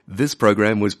This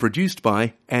program was produced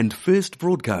by and first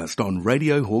broadcast on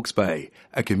Radio Hawke's Bay,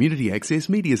 a community access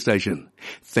media station.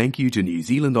 Thank you to New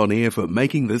Zealand On Air for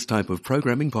making this type of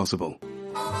programming possible.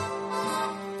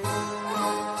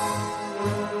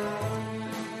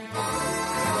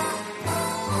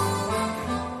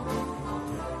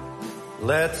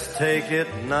 Let's take it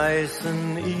nice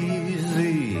and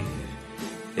easy.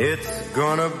 It's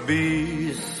gonna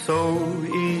be so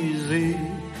easy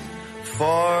for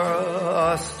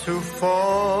us to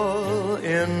fall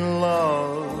in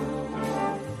love.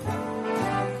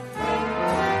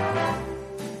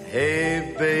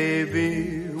 Hey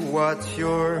baby, what's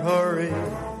your hurry?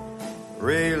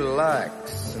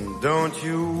 Relax and don't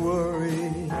you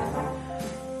worry.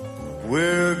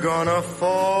 We're gonna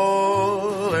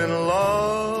fall in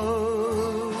love.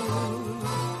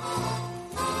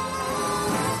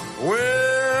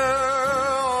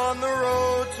 We're on the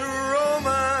road to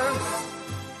romance,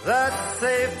 that's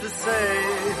safe to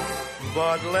say,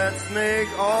 but let's make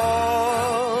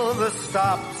all the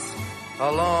stops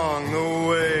along the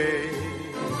way.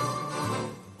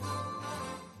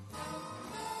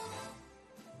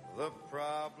 The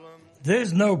problem...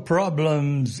 There's no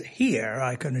problems here,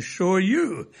 I can assure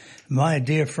you, my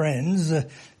dear friends,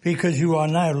 because you are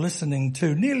now listening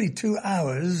to nearly 2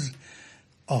 hours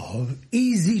of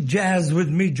easy jazz with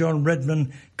me, John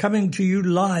Redman, coming to you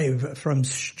live from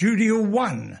Studio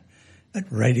One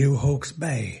at Radio Hawke's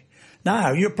Bay.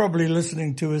 Now, you're probably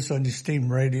listening to us on your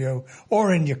Steam radio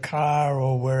or in your car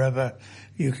or wherever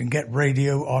you can get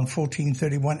radio on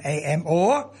 1431 AM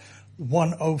or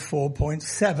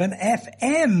 104.7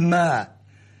 FM.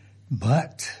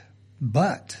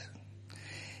 But,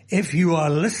 if you are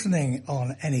listening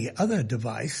on any other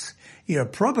device, you're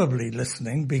probably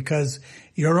listening because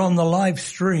you're on the live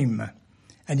stream.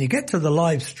 And you get to the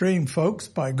live stream, folks,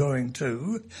 by going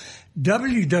to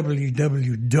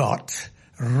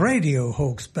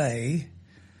www.radiohawksbay,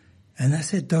 and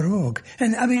that's it.org.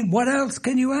 And I mean, what else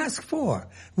can you ask for?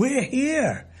 We're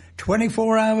here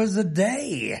 24 hours a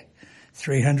day.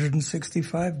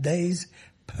 365 days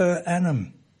per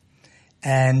annum.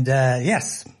 And,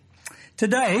 yes,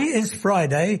 today is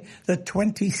Friday, the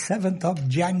 27th of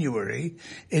January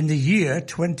in the year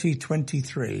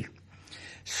 2023.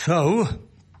 So,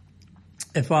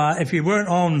 if you weren't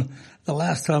on the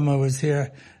last time I was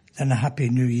here, then a happy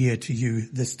new year to you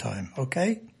this time,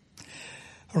 okay?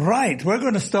 Right, we're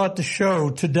going to start the show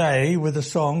today with a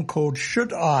song called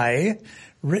Should I,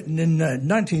 written in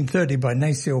 1930 by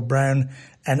Nasir Brown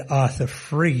and Arthur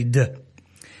Freed.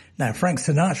 Now, Frank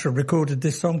Sinatra recorded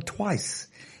this song twice,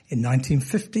 in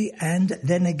 1950 and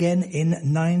then again in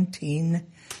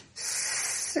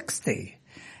 1960.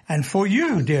 And for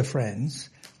you, dear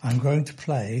friends, I'm going to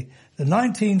play the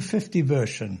 1950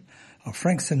 version of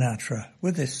Frank Sinatra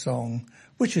with this song,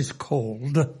 which is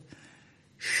called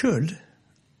Should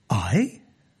I?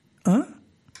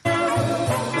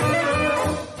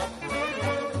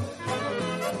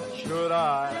 Should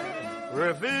I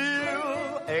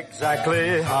reveal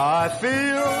exactly how I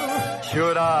feel?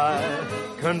 Should I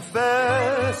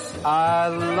confess I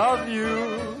love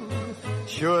you?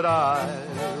 Should I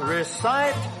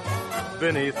recite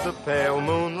beneath the pale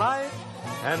moonlight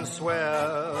and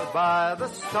swear by the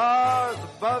stars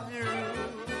above you?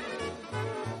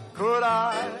 Could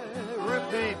I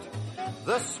repeat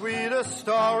the sweetest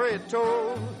story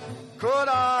told? Could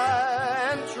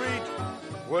I entreat?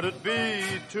 Would it be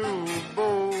too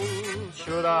bold?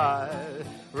 Should I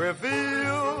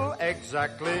reveal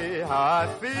exactly how I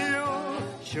feel?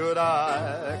 Should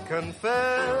I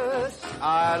confess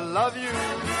I love you?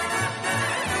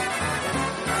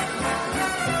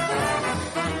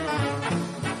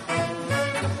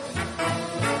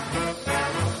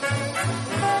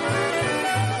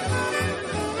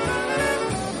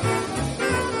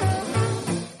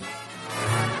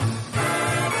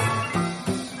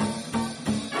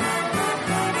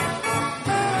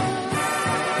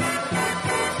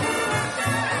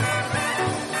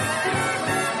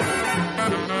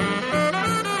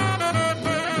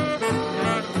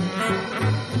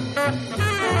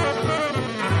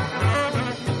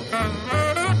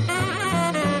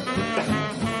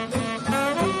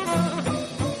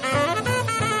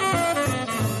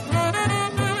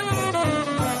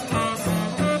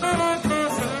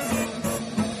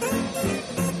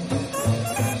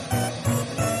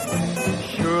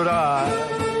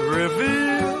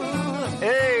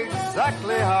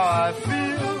 Exactly how I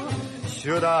feel.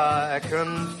 Should I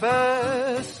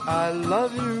confess I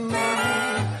love you?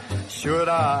 Should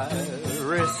I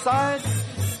recite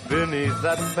beneath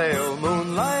that pale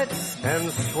moonlight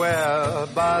and swear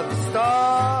by the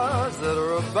stars that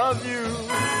are above you?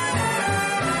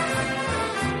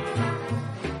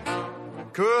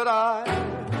 Could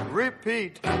I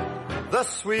repeat the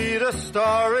sweetest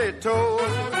story told?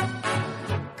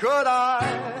 Could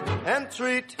I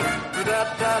entreat? Should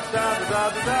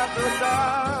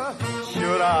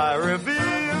I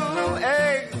reveal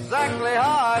exactly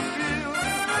how I feel?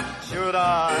 Should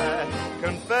I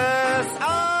confess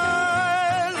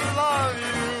I love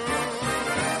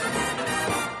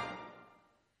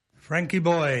you? Frankie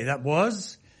Boy, that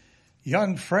was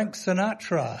young Frank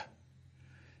Sinatra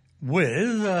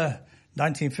with a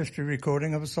 1950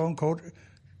 recording of a song called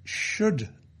Should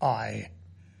I?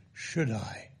 Should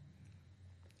I?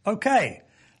 Okay,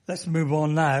 let's move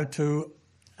on now to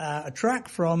a track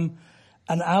from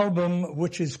an album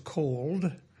which is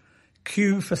called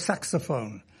Cue for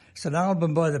Saxophone. It's an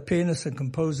album by the pianist and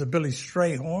composer Billy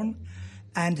Strayhorn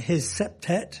and his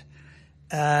septet,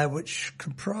 which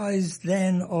comprised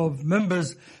then of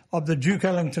members of the Duke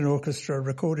Ellington Orchestra,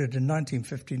 recorded in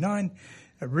 1959,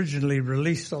 originally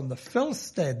released on the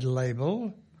Felsted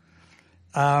label,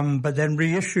 but then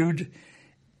reissued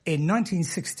in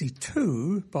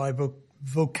 1962 by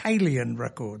Vocalion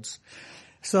Records.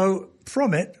 So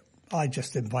from it, I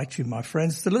just invite you, my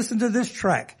friends, to listen to this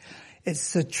track.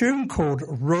 It's a tune called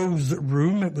Rose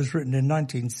Room. It was written in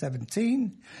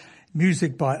 1917.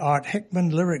 Music by Art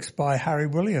Hickman, lyrics by Harry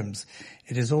Williams.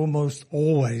 It is almost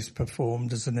always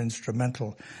performed as an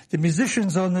instrumental. The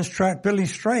musicians on this track: Billy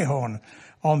Strayhorn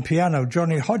on piano,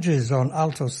 Johnny Hodges on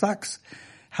alto sax,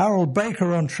 Harold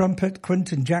Baker on trumpet,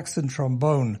 Quinton Jackson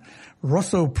trombone,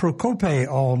 Rosso Procope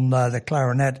on the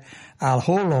clarinet, Al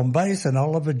Hall on bass, and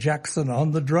Oliver Jackson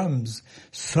on the drums.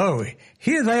 So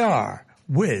here they are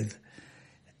with,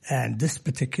 and this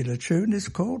particular tune is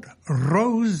called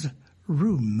Rose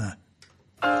Room.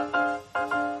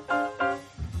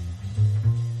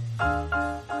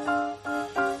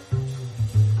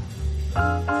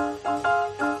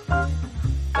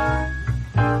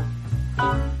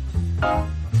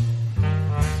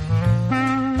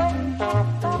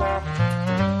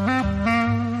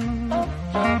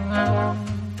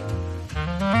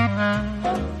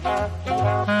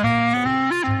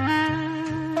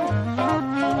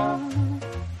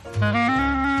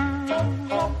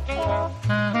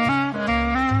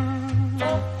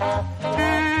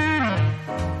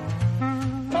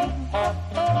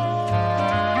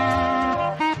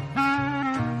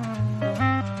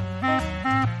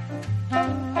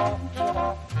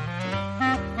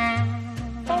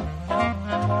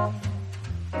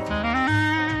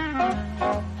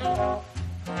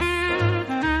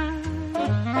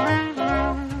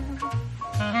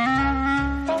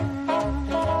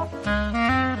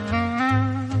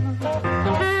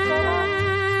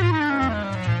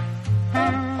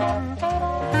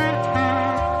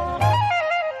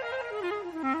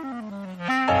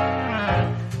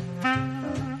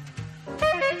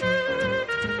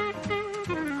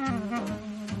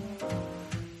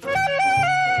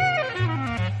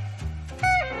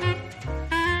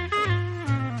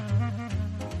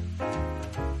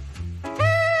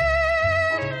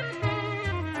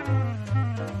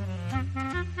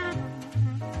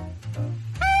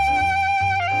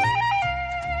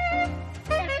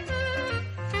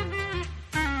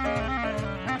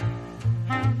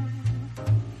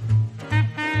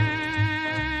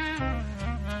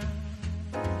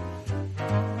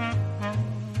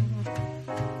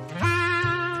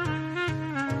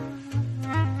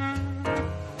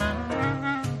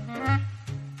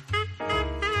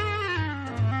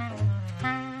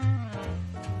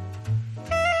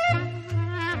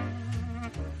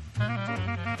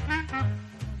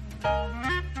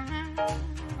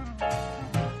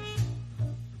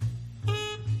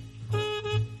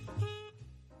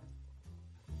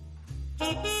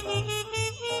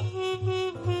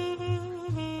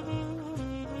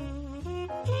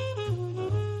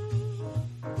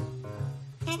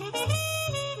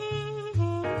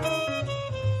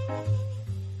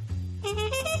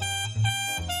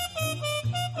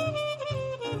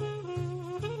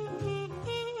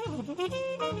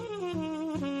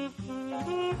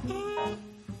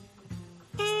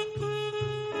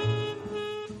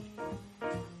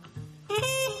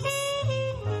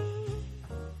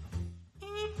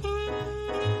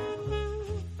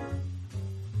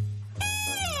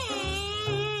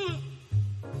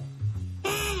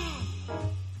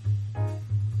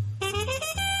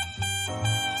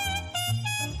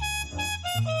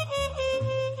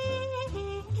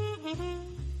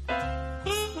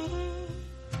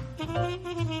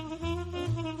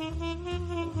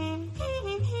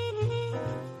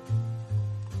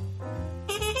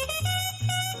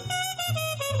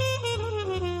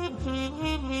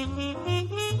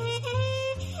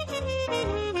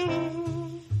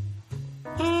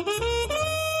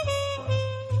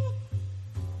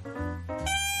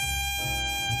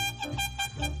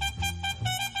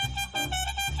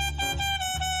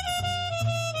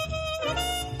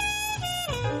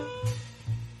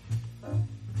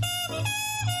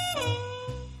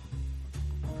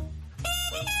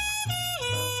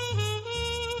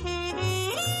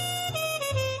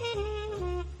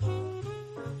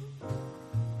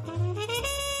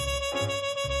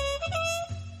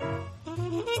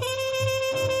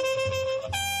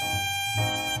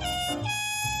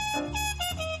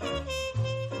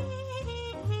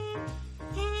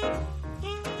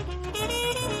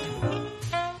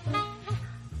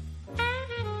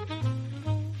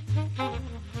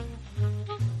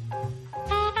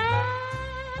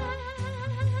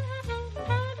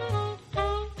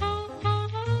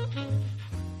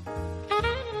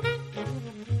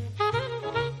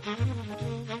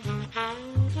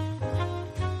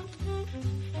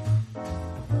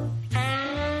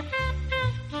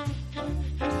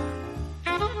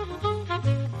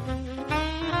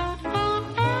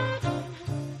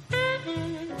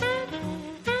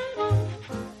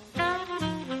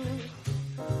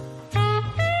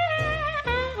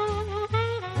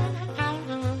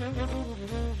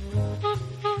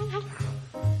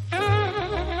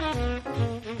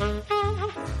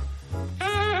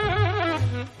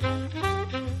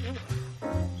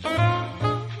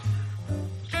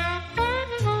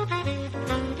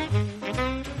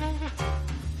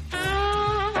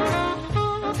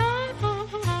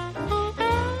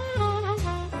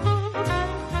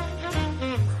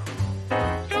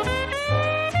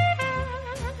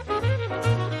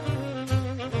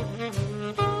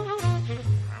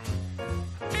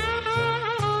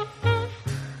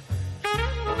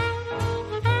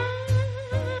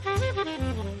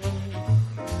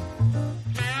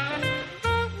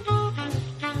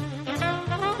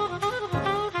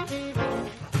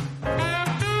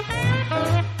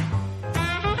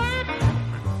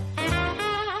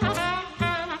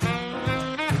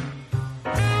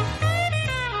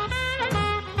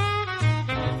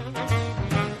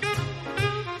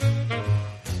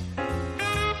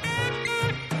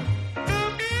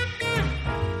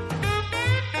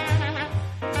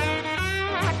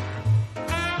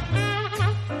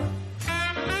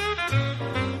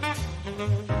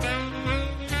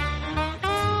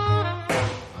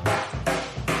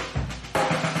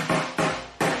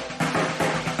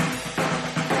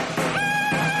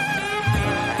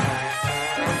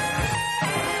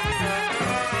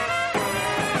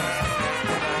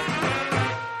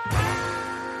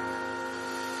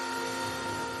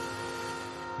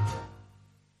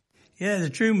 Yeah,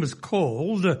 the tune was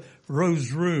called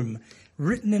Rose Room,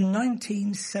 written in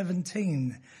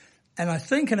 1917. And I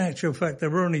think in actual fact there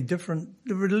were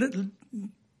little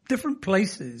different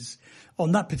places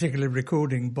on that particular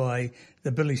recording by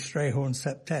the Billy Strayhorn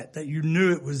Septet that you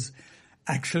knew it was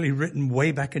actually written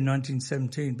way back in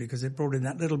 1917 because it brought in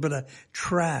that little bit of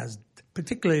traz,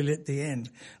 particularly at the end.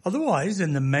 Otherwise,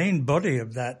 in the main body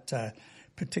of that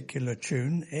particular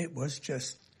tune, it was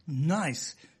just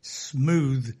nice,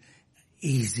 smooth,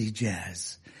 easy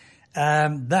jazz.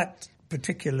 That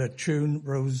particular tune,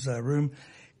 Rose Room,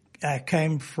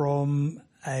 came from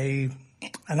an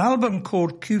album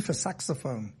called Q for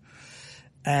Saxophone.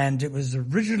 And it was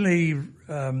originally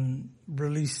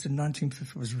released in 1950,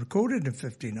 it was recorded in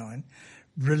 59,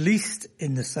 released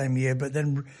in the same year, but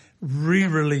then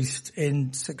re-released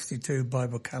in 62 by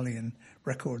Vocalion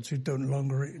Records, who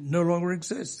no longer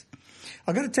exist.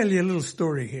 I've got to tell you a little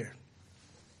story here.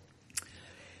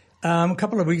 A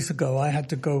couple of weeks ago, I had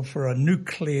to go for a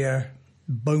nuclear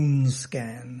bone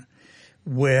scan,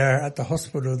 where at the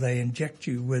hospital they inject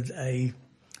you with a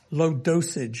low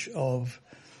dosage of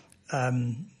a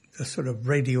sort of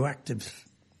radioactive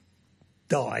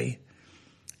dye,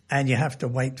 and you have to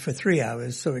wait for 3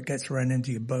 hours so it gets run into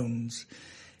your bones.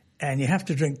 And you have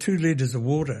to drink 2 liters of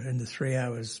water in the 3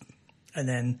 hours and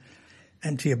then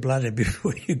empty your bladder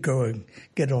before you go and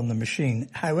get on the machine.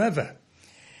 However,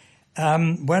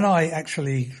 when I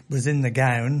actually was in the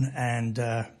gown and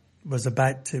was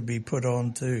about to be put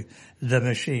onto the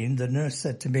machine, the nurse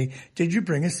said to me, "Did you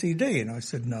bring a CD?" And I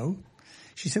said, "No."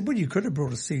 She said, "Well, you could have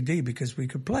brought a CD because we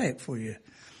could play it for you."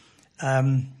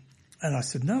 And I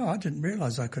said, "No, I didn't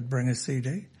realize I could bring a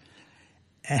CD."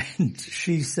 And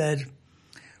she said,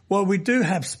 "Well, we do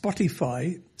have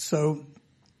Spotify, so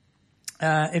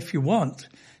if you want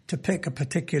to pick a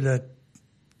particular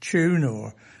tune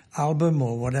or album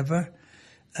or whatever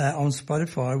on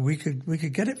Spotify, we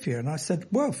could get it for you." And I said,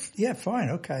 "Well, yeah, fine,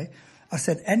 okay." I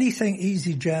said, "Anything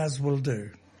easy jazz will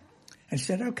do." And she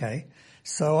said, "Okay."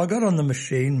 So I got on the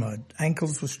machine, my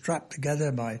ankles were strapped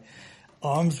together, my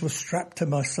arms were strapped to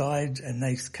my side, and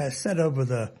they said over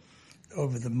the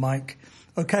mic,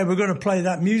 "Okay, we're going to play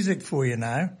that music for you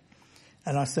now."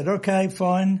 And I said, "Okay,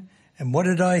 fine." And what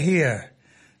did I hear?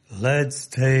 "Let's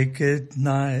take it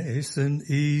nice and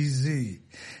easy.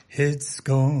 It's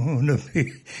gonna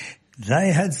be..."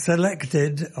 They had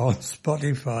selected on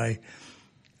Spotify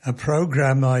a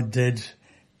program I did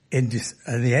in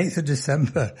the 8th of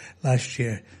December last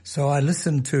year. So I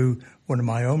listened to one of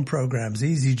my own programs,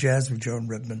 Easy Jazz with Joan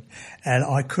Ribman, and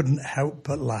I couldn't help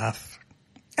but laugh.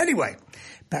 Anyway,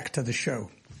 back to the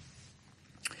show.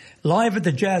 Live at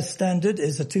the Jazz Standard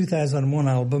is a 2001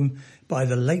 album by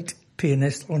the late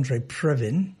pianist Andre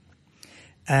Previn,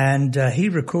 and he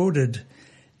recorded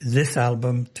this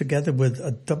album together with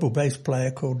a double bass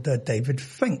player called David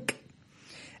Fink.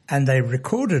 And they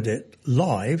recorded it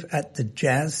live at the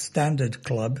Jazz Standard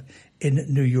Club in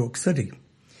New York City.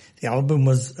 The album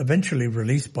was eventually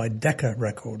released by Decca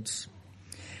Records.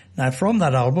 Now, from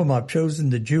that album, I've chosen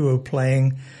the duo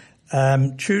playing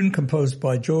tune composed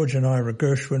by George and Ira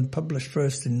Gershwin, published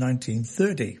first in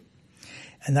 1930.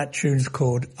 And that tune's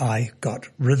called I Got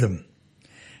Rhythm.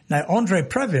 Now, Andre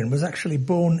Previn was actually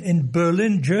born in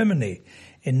Berlin, Germany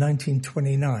in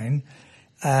 1929,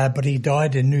 but he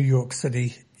died in New York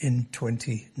City in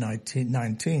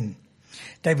 2019.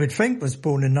 David Fink was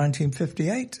born in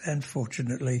 1958, and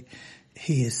fortunately,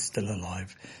 he is still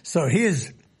alive. So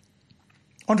here's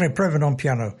Andre Previn on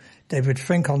piano, David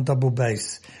Fink on double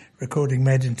bass, recording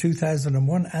made in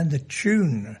 2001, and the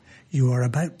tune you are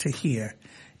about to hear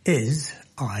is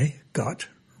I Got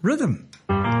Rhythm.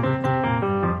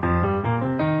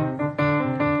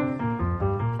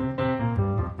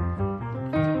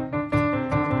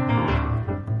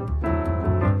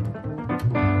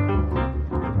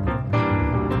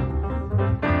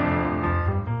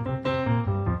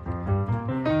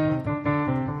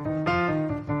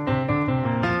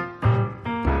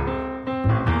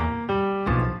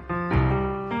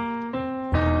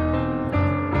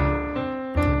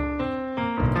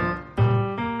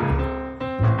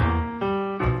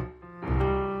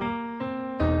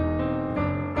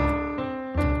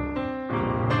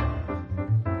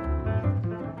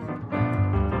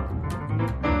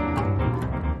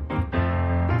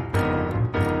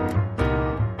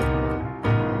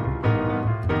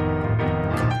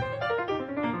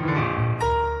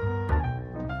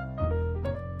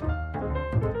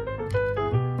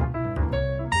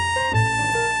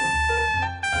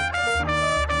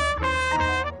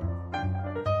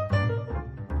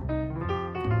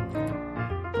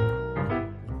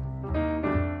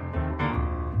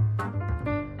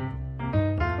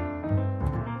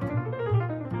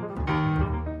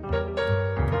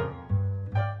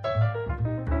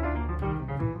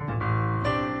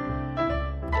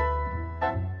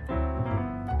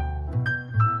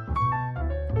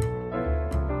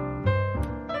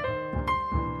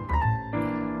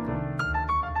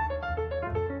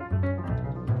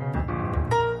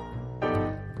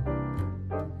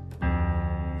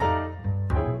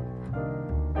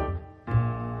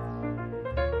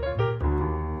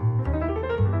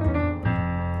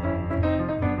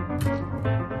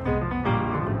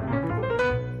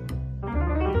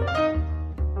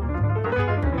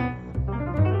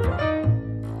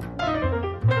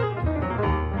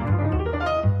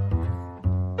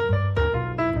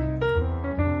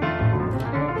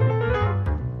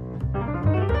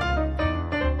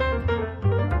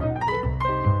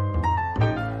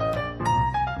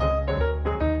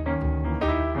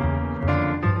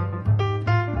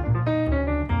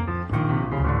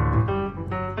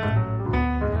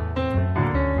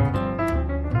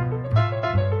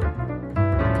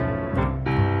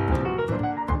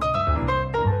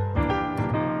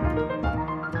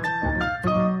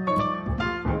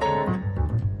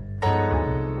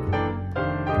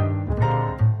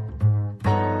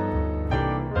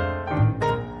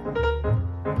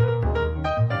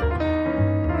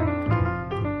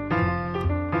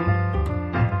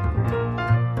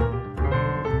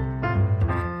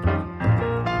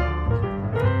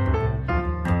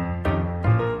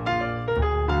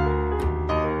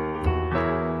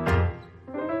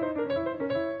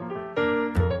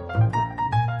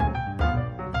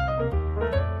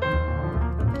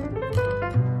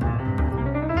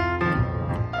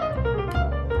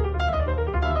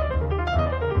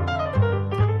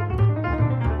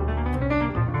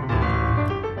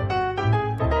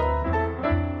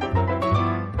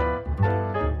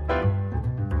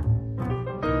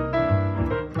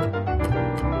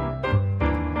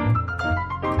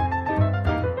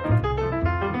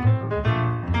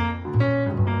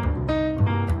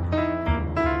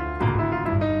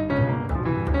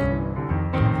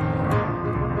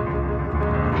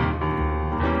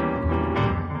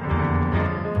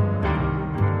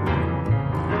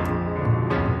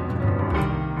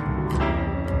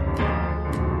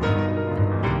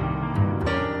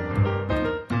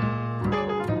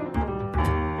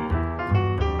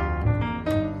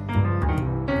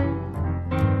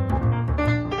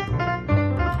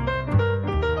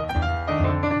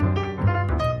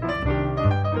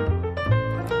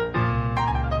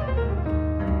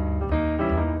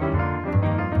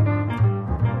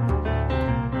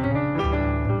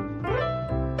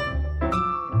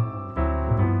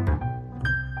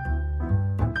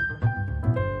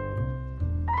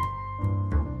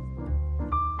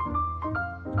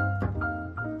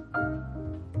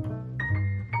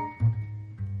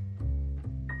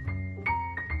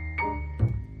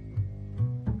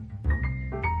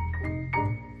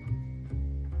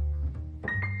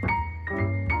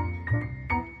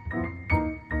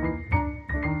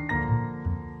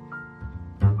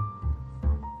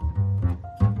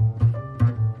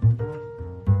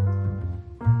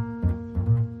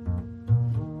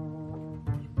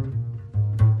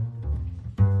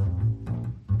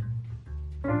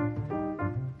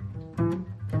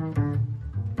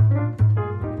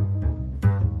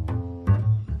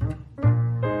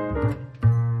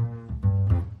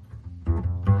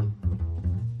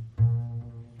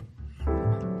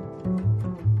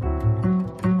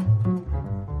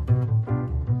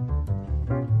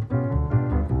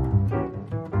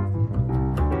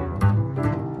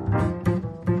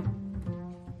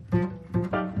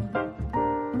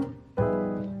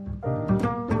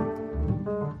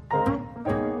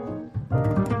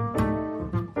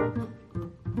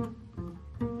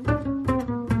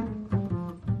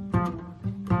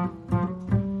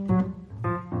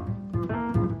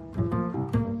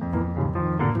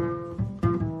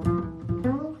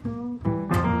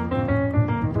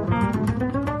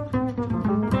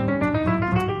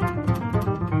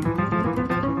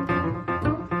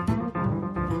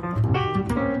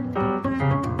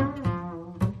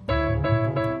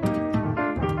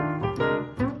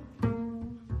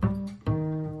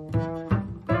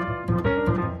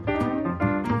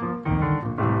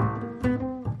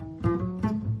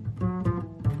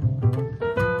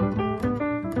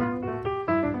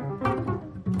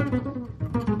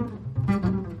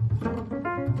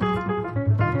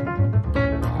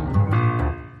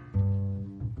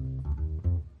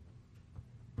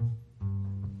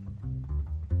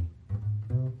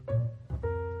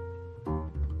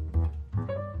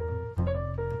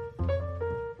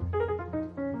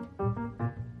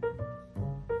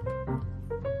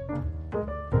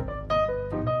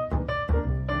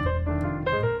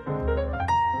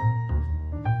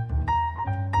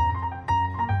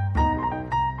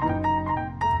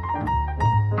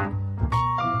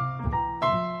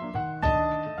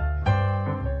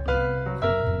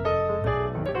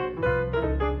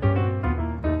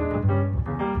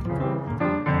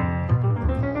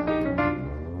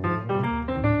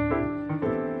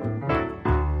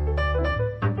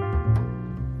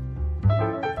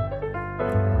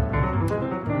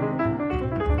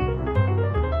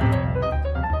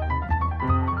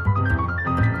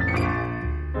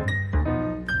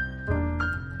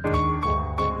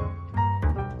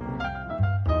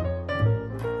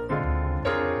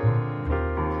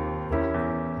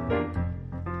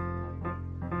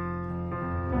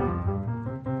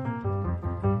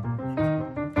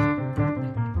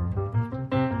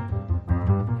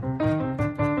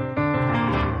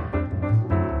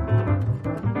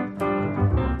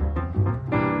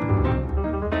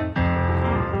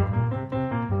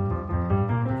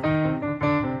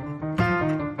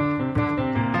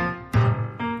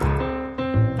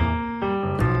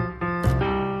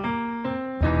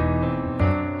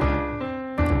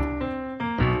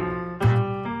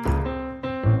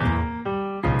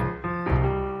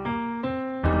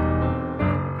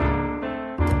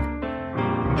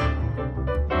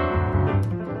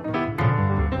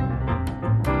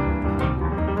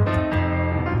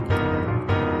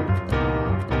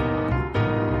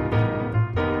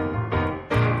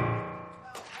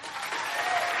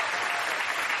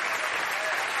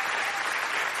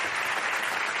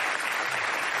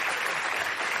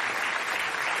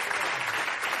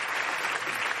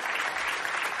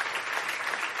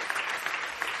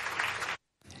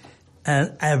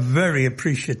 and a very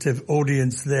appreciative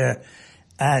audience there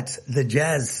at the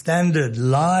Jazz Standard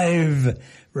live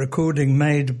recording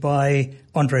made by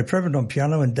Andre Previn on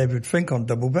piano and David Fink on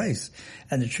double bass.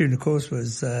 And the tune, of course,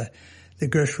 was the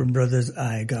Gershwin Brothers'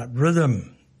 I Got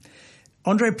Rhythm.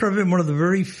 Andre Previn, one of the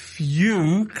very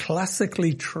few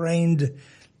classically trained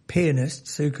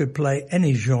pianists who could play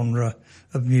any genre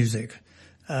of music,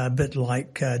 a bit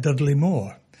like Dudley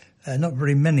Moore. Not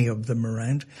very many of them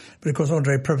around, but of course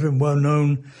Andre Previn, well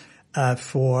known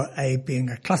for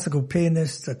being a classical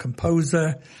pianist, a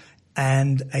composer,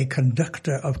 and a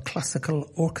conductor of classical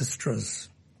orchestras.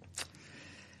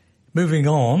 Moving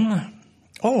on.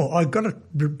 Oh, I've got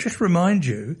to just remind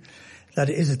you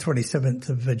that it is the 27th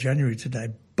of January today,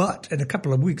 but in a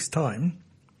couple of weeks' time,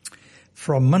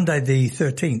 from Monday the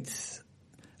 13th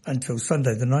until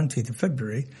Sunday the 19th of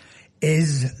February,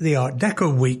 is the Art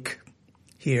Deco week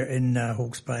here in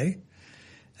Hawke's Bay.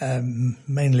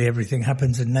 Mainly everything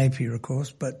happens in Napier, of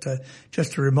course, but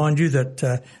just to remind you that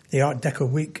the Art Deco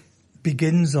week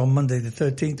begins on Monday the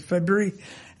 13th of February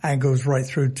and goes right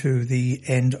through to the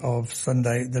end of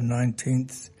Sunday the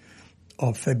 19th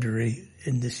of February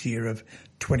in this year of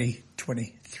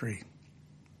 2023.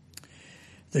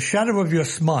 The Shadow of Your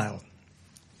Smile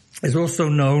is also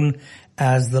known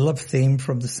as the love theme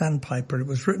from the Sandpiper. It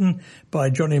was written by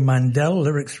Johnny Mandel,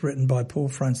 lyrics written by Paul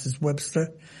Francis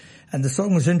Webster, and the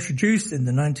song was introduced in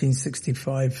the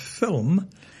 1965 film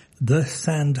The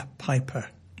Sandpiper.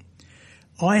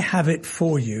 I Have It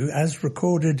For You, as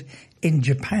recorded in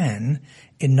Japan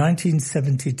in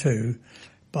 1972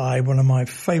 by one of my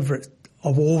favorite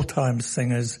of all time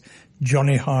singers,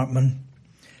 Johnny Hartman,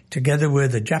 together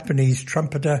with a Japanese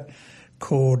trumpeter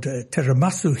called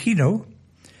Teramasu Hino,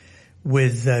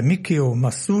 with Mikio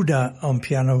Masuda on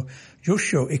piano,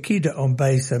 Yoshio Ikeda on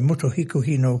bass, and Motohiko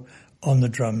Hino on the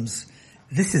drums.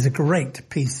 This is a great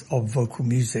piece of vocal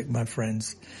music, my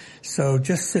friends. So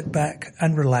just sit back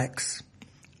and relax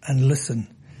and listen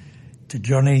to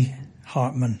Johnny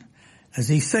Hartman as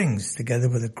he sings together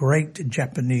with a great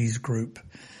Japanese group,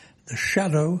 The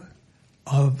Shadow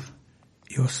of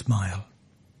Your Smile.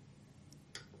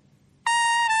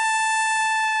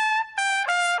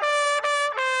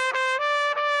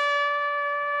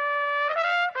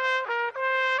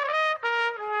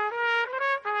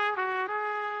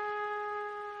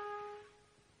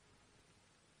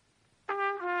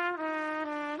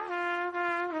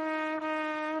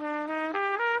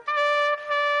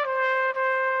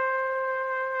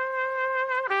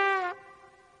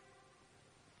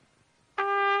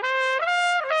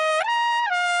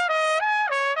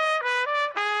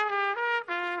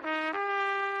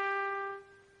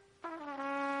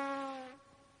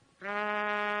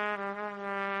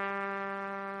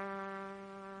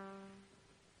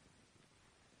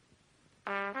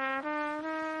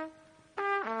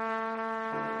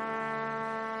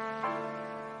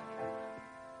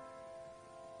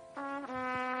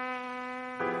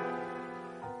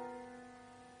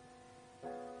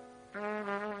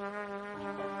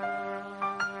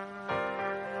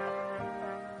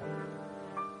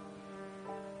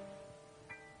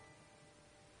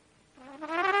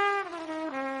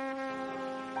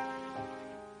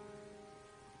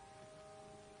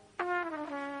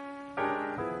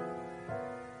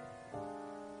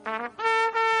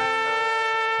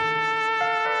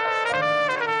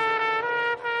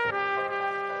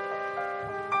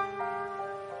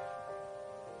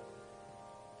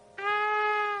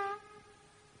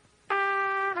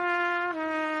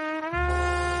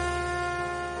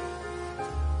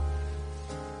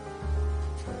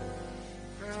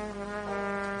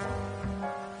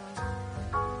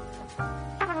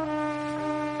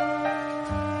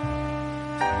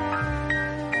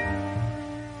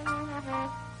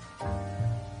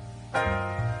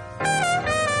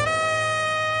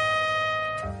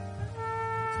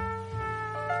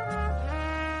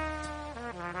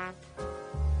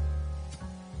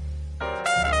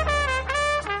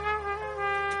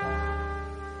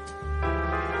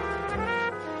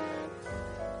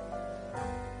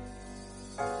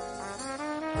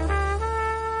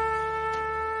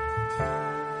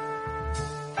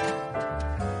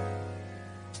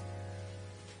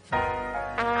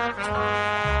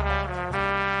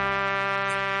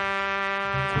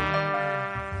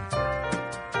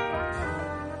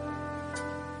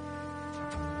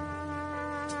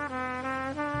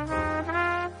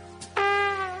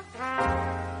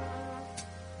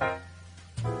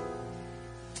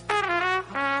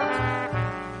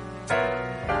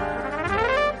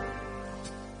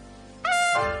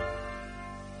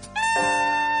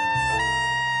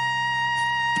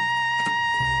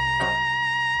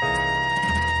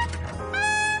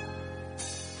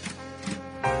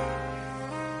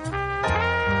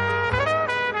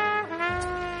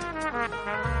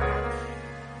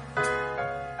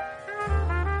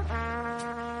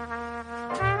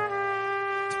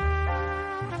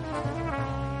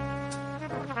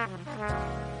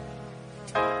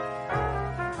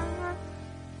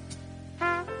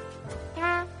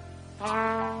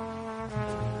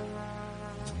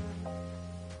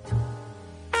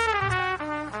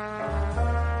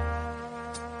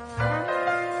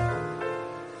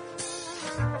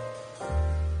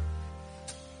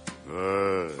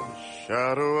 The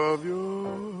shadow of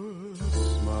your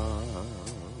smile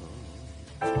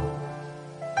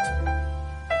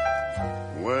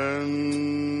when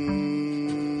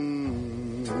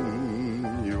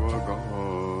you are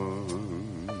gone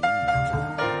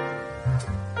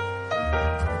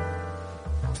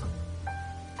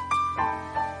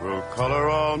will color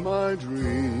all my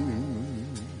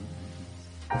dreams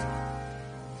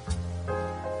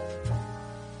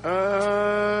and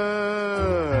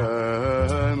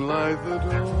light the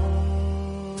dawn.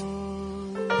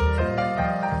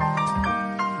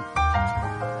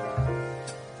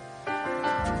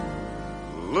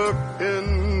 Look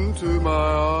into my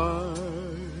eyes,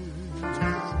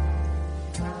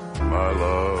 my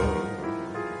love,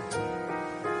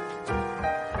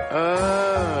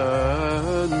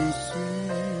 and see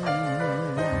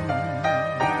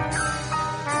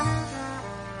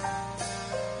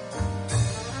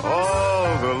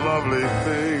all the lovely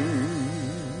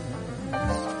things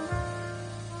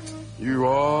you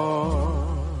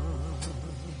are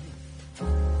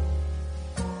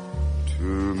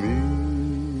to me.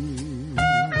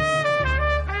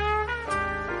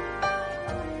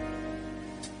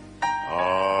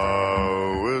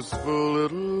 A wistful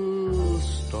little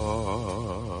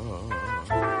star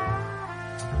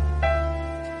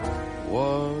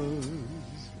was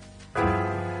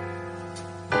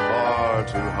far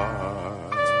too high.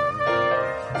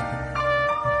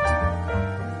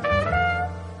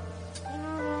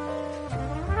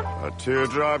 A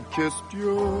teardrop kissed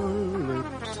your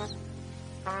lips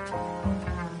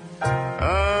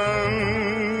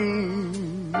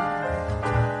and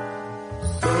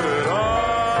so did I.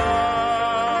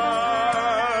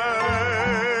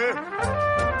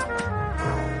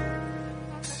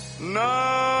 Now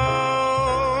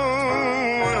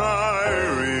when I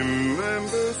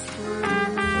remember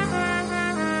spring,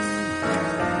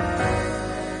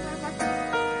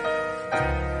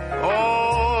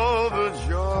 all the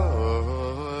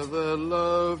joy that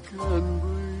love can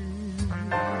bring,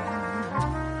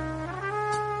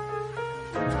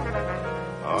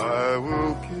 I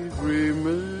will keep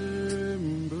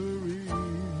remembering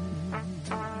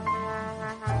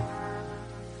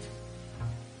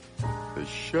the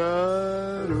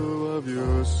shadow of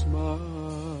your smile.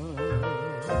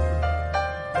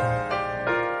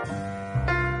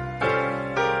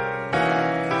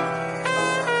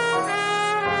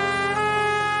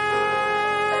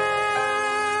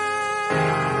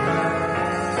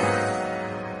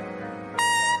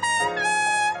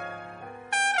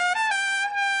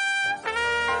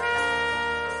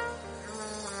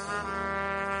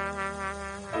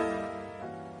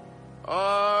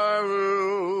 I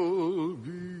will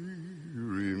be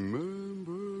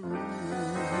remembering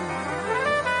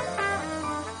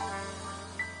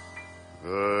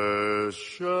the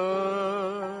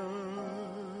shadow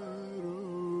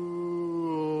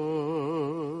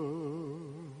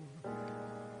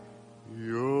of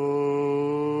your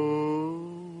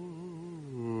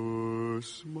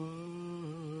smile.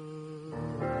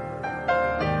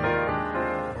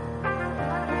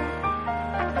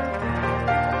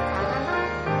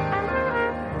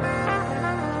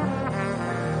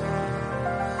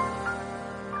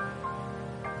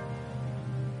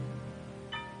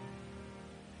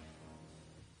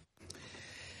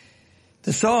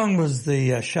 The song was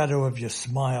The Shadow of Your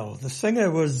Smile. The singer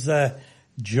was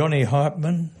Johnny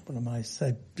Hartman, one of my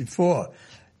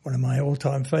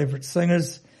all-time favourite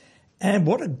singers. And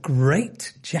what a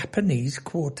great Japanese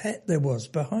quartet there was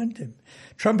behind him.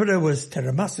 Trumpeter was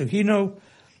Teramasu Hino.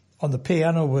 On the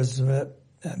piano was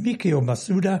Mikio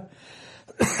Masuda.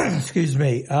 Excuse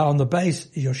me. On the bass,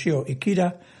 Yoshio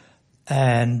Ikeda.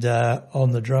 And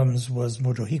on the drums was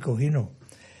Motohiko Hino.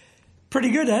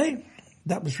 Pretty good, eh?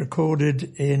 That was recorded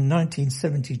in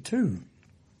 1972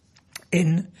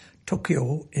 in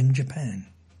Tokyo in Japan.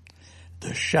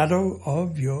 The Shadow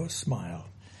of Your Smile.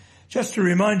 Just to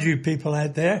remind you people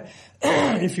out there,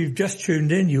 if you've just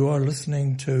tuned in, you are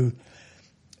listening to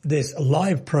this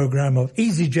live program of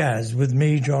Easy Jazz with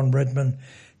me, John Redman,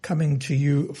 coming to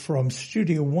you from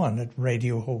Studio One at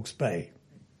Radio Hawke's Bay.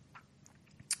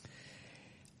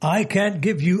 I Can't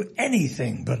Give You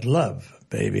Anything But Love,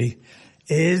 Baby,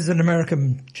 is an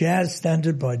American jazz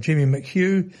standard by Jimmy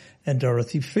McHugh and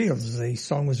Dorothy Fields. The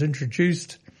song was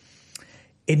introduced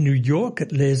in New York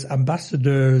at Les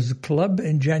Ambassadeurs Club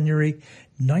in January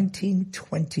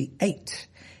 1928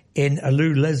 in a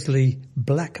Lou Leslie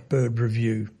Blackbird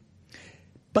review.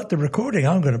 But the recording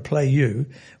I'm going to play you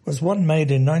was one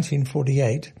made in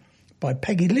 1948 by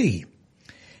Peggy Lee.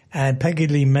 And Peggy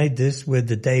Lee made this with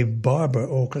the Dave Barber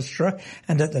Orchestra.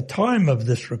 And at the time of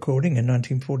this recording in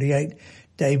 1948,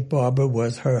 Dave Barber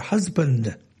was her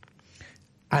husband.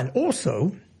 And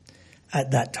also,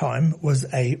 at that time, was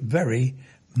a very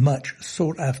much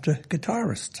sought-after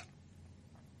guitarist.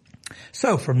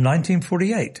 So, from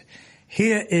 1948,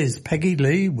 here is Peggy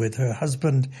Lee with her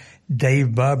husband,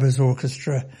 Dave Barber's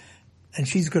orchestra, and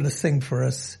she's going to sing for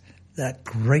us that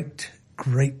great,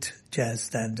 great jazz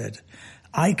standard,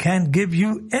 I Can't Give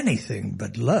You Anything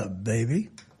But Love, Baby.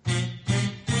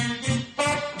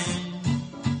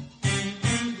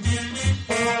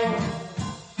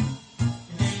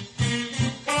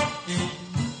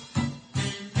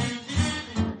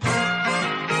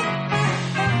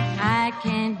 I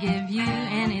can't give you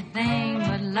anything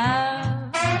but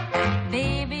love,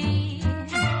 baby.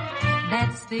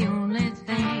 That's the only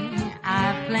thing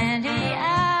I've plenty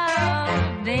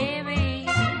of, baby.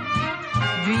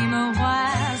 Dream a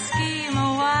while, scheme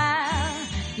a while,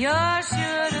 you're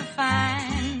sure to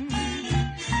find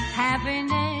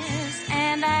happiness,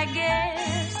 and I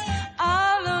guess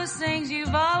all those things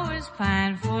you've always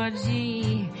pined for.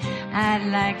 Gee, I'd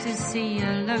like to see you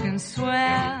looking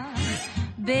swell,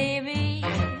 baby.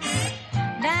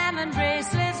 Diamond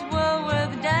bracelets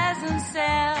Woolworth doesn't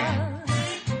sell,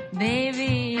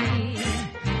 baby.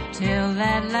 Till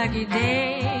that lucky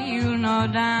day, you'll know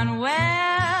darn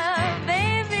well,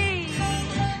 baby,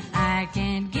 I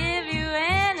can't give you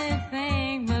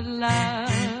anything but love.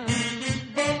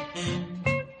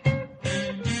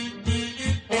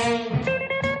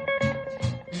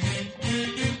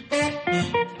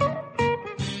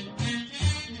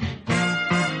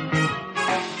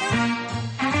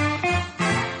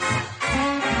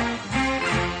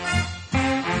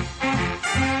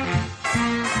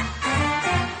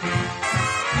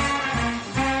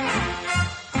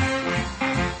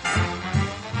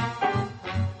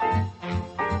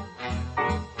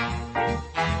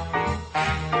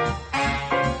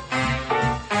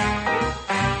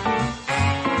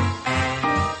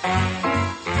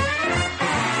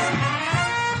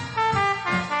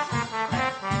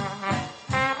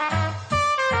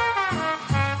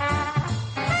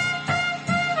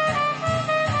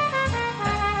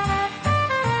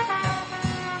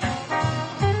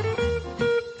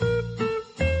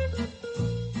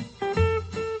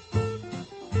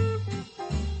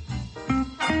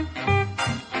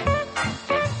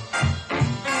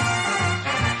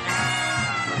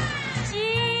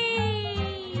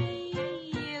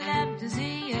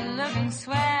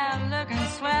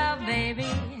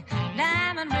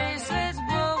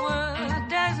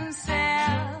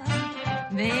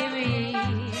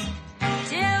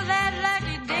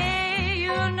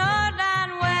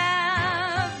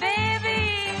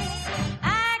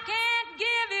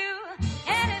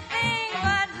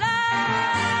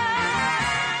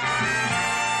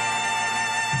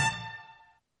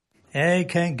 I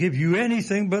Can't Give You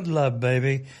Anything But Love,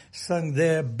 Baby, sung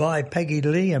there by Peggy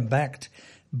Lee and backed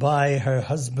by her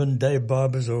husband Dave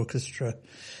Barber's orchestra.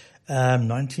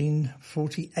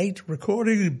 1948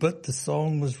 recording, but the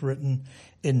song was written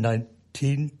in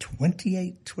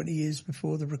 1928, 20 years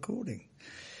before the recording.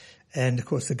 And of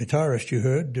course the guitarist you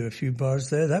heard do a few bars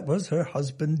there, that was her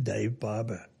husband Dave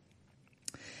Barber.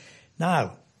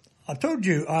 Now, I told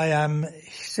you I am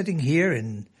sitting here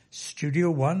in Studio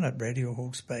One at Radio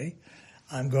Hawke's Bay.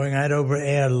 I'm going out over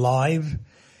air live,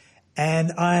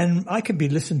 and I can be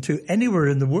listened to anywhere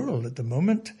in the world at the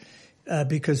moment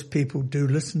because people do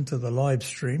listen to the live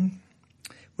stream,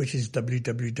 which is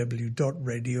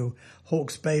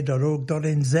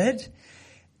www.radiohawksbay.org.nz.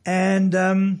 And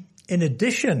in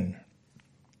addition,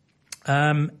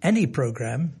 any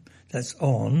program that's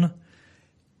on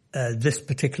this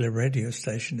particular radio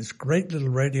station, this great little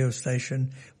radio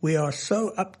station, we are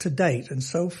so up to date and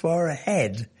so far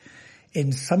ahead,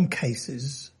 in some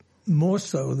cases, more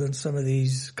so than some of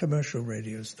these commercial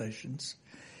radio stations.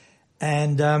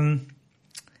 And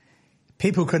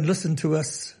people can listen to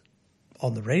us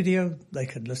on the radio, they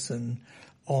can listen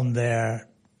on their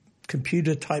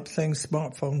computer type things,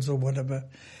 smartphones or whatever.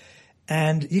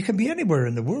 And you can be anywhere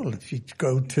in the world if you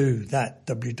go to that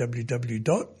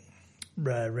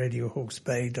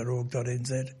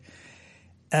www.radiohawksbay.org.nz.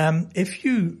 If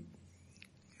you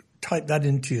type that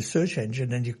into your search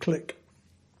engine and you click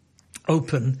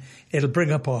open, it'll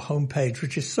bring up our homepage,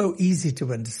 which is so easy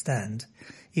to understand.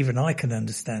 Even I can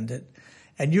understand it.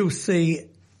 And you'll see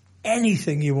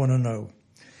anything you want to know.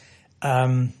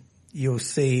 You'll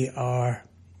see who our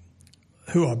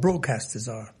broadcasters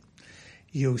are.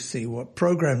 You'll see what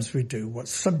programs we do, what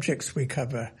subjects we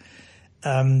cover.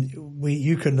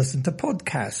 You can listen to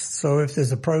podcasts. So if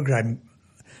there's a program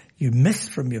you missed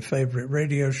from your favorite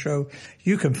radio show,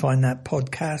 you can find that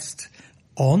podcast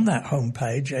on that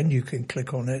homepage, and you can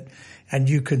click on it and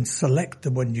you can select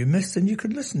the one you missed and you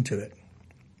can listen to it.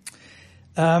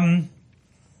 I've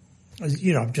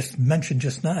just mentioned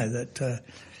just now that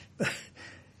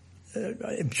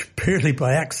purely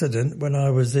by accident, when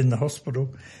I was in the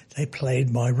hospital, they played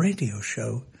my radio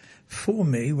show for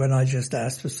me when I just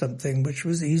asked for something which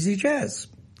was easy jazz.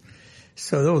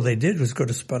 So all they did was go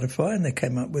to Spotify and they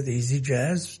came up with Easy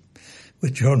Jazz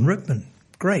with John Rittman.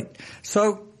 Great.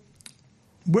 So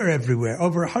we're everywhere,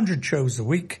 over 100 shows a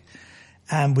week,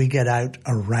 and we get out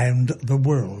around the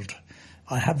world.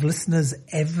 I have listeners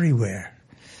everywhere,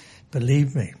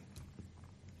 believe me.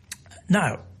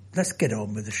 Now, let's get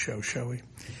on with the show, shall we?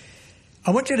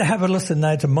 I want you to have a listen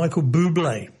now to Michael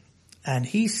Bublé, and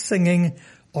he's singing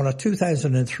on a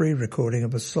 2003 recording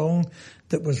of a song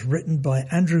that was written by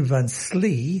Andrew Van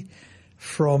Slee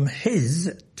from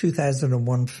his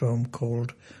 2001 film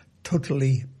called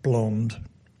Totally Blonde.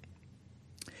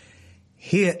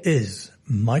 Here is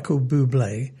Michael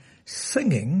Bublé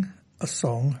singing a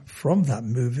song from that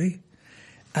movie,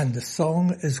 and the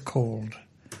song is called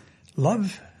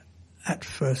Love at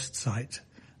First Sight.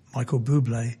 Michael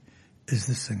Bublé is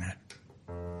the singer.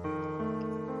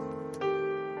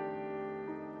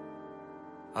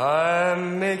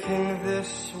 I'm making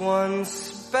this one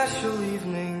special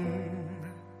evening,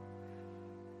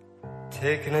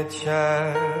 taking a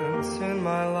chance in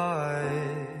my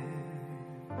life,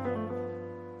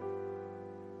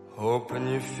 hoping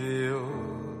you feel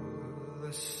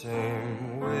the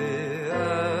same way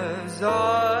as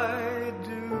I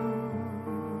do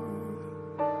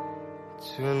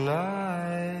tonight.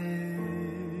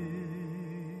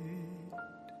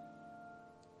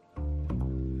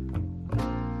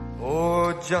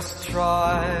 Oh, just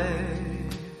try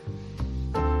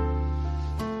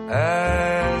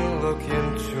and look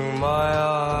into my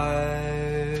eyes.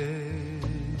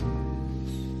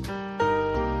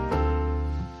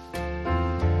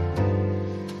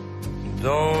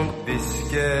 Don't be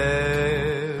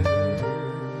scared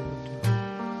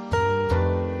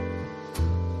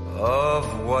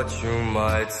of what you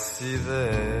might see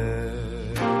there.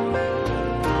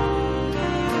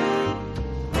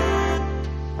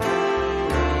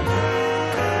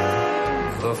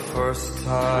 The first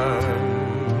time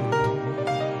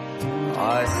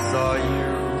I saw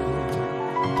you,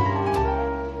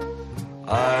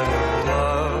 I knew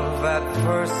love at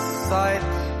first sight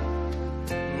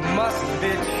must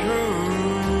be true,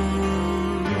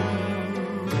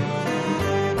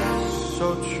 so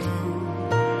true.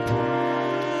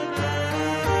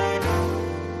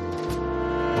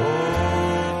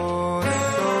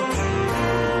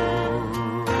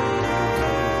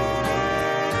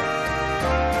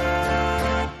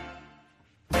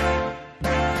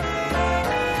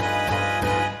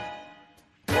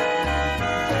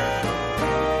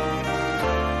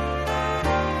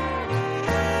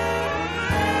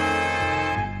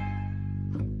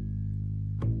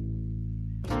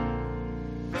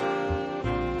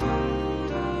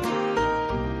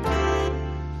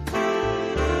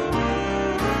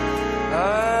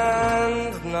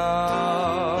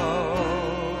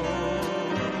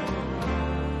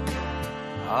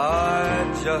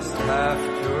 Just have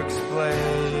to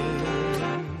explain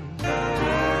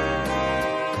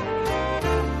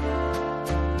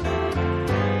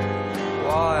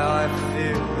why I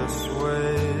feel this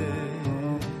way.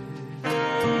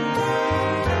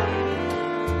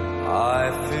 I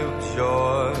feel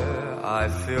joy, I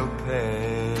feel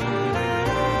pain.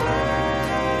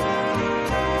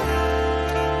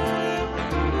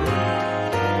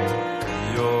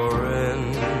 You're in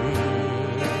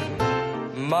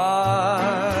my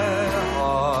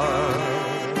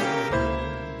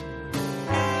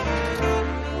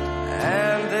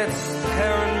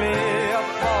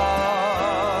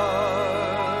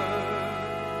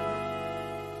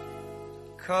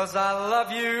cause I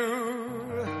love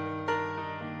you,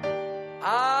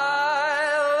 I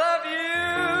love you,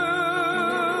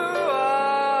 I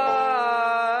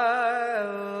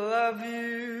love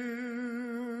you.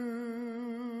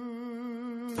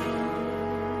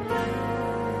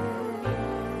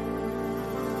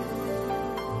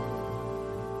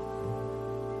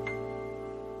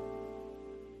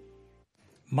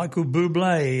 Michael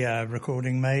Bublé,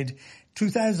 recording made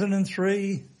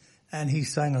 2003. And he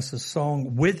sang us a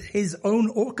song with his own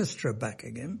orchestra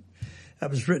backing him. That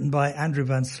was written by Andrew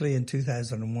Van Slee in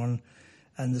 2001.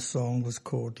 And the song was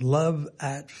called Love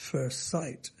at First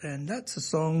Sight. And that's a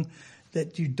song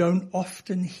that you don't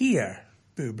often hear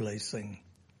Bublé sing.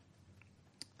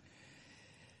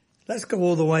 Let's go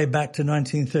all the way back to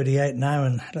 1938 now,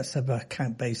 and let's have a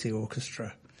Count Basie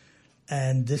orchestra.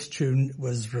 And this tune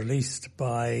was released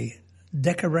by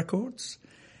Decca Records,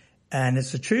 and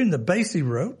it's a tune that Basie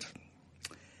wrote.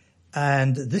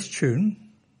 And this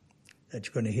tune that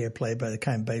you're going to hear played by the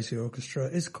Count Basie Orchestra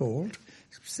is called,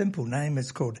 simple name,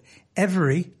 it's called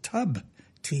Every Tub,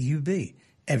 T-U-B,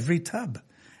 Every Tub.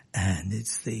 And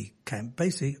it's the Count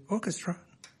Basie Orchestra.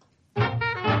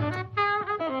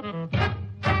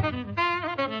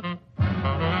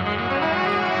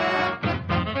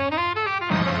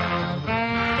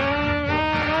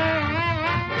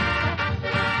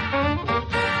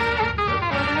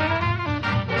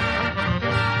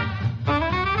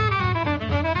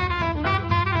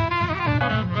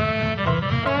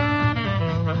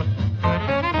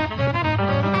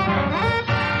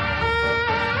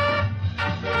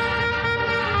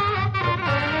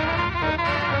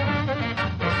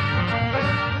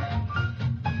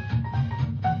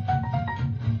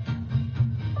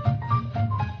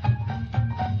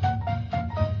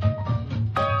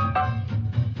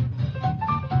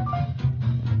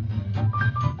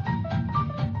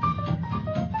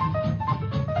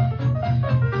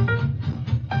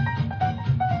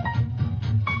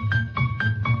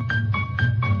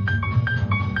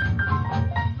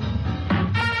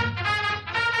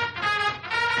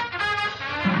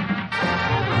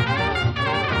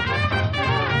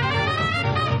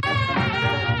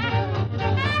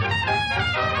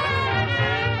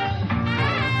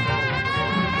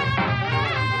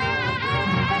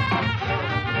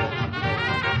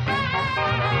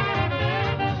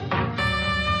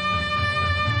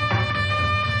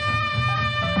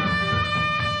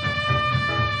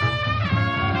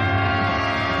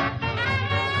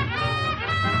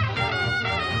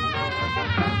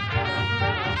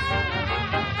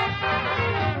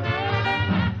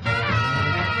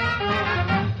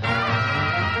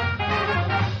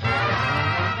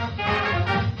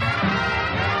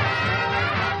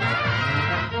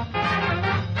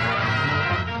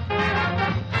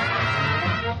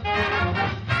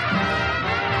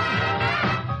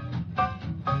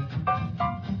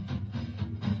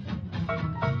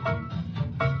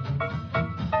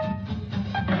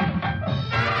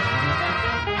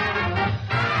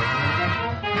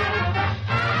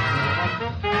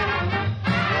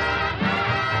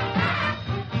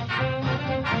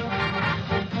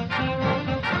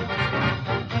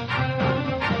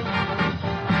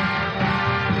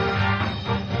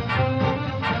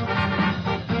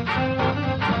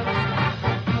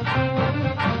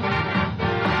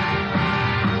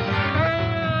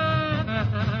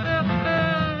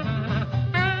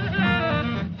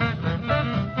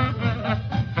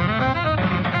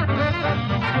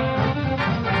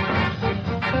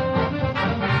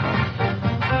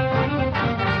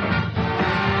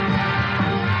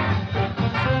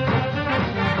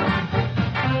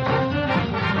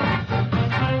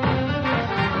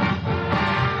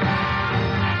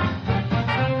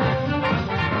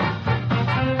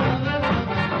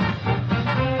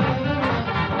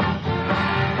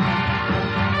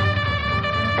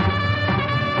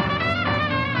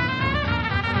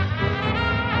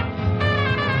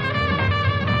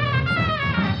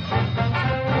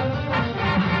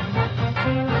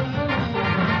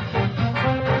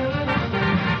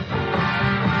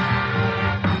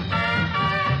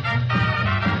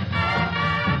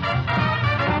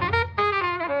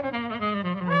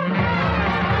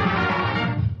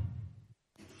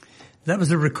 That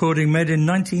was a recording made in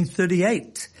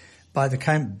 1938 by the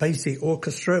Count Basie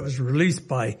Orchestra. It was released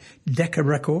by Decca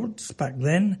Records back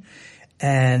then.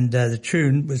 And the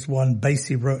tune was one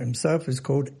Basie wrote himself. It's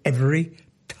called Every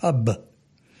Tub.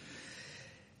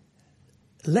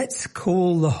 Let's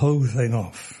call the whole thing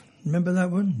off. Remember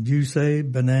that one? You say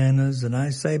bananas and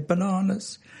I say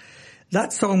bananas.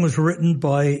 That song was written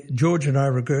by George and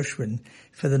Ira Gershwin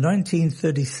for the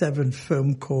 1937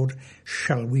 film called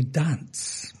Shall We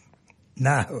Dance?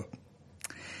 Now,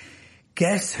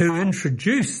 guess who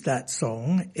introduced that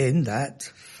song in that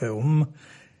film,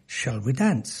 Shall We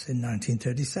Dance, in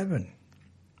 1937?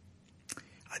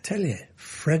 I tell you,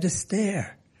 Fred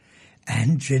Astaire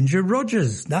and Ginger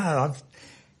Rogers. Now,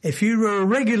 if you were a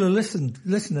regular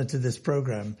listener to this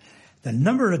program, the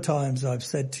number of times I've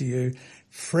said to you,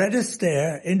 Fred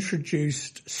Astaire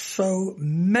introduced so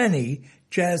many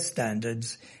jazz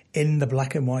standards in the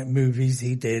black and white movies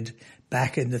he did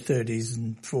back in the 30s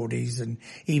and 40s and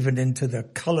even into the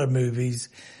color movies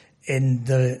in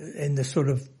the sort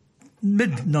of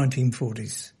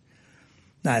mid-1940s.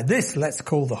 Now this, let's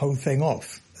call the whole thing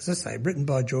off. As I say, written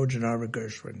by George and Ira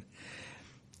Gershwin.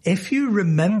 If you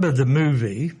remember the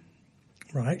movie,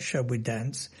 right, Shall We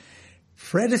Dance,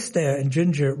 Fred Astaire and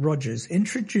Ginger Rogers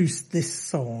introduced this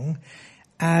song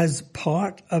as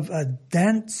part of a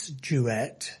dance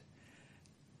duet,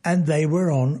 and they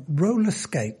were on roller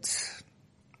skates.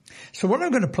 So what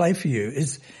I'm going to play for you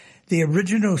is the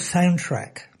original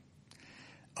soundtrack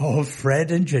of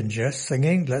Fred and Ginger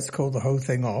singing Let's Call the Whole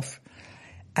Thing Off,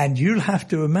 and you'll have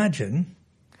to imagine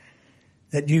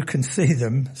that you can see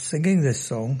them singing this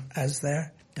song as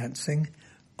they're dancing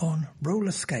on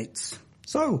roller skates.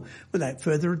 So, without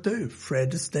further ado,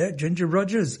 Fred Astaire, Ginger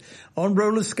Rogers on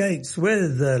roller skates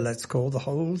with Let's Call the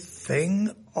Whole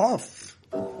Thing Off.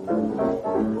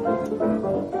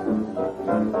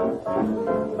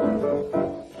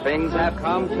 Things have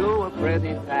come to a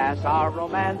pretty pass. Our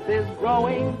romance is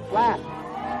growing flat.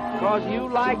 'Cause you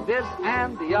like this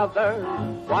and the other,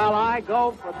 while I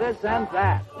go for this and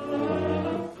that.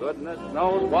 Goodness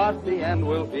knows what the end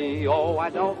will be. Oh, I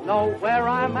don't know where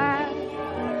I'm at.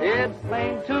 It's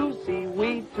plain to see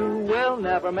we two will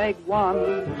never make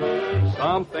one.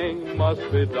 Something must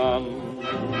be done.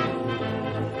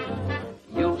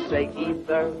 You say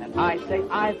either, and I say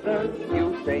either.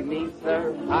 You say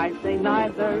neither, I say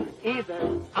neither.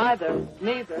 Either,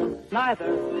 neither,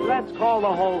 neither. Let's call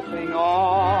the whole thing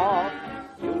off.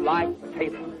 You like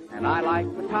potato, and I like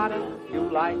patata. You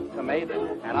like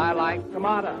tomato, and I like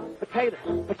tomato. Potato,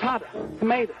 patata,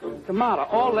 tomato, tomato.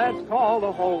 Oh, let's call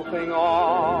the whole thing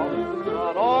off.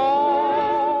 But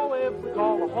oh, if we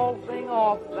call the whole thing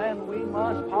off, then we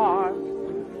must part.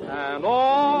 And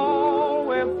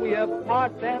oh, if we ever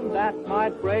part, then that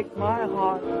might break my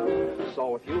heart.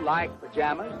 So if you like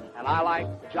pajamas, and I like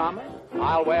pajamas,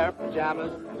 I'll wear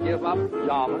pajamas and give up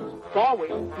pajamas. For we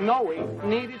know we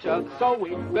need each other, so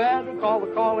we better call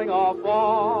the calling off.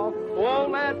 Oh,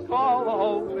 let's call the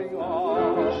whole thing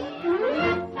off.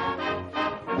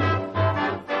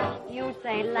 You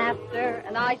say laughter,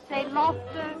 and I say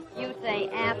laughter. You say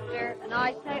after, and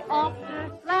I say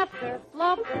after. Laughter,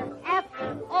 laughter,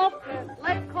 after, after.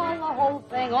 Let's call the whole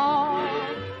thing off.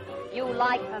 You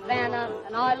like Havana,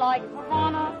 and I like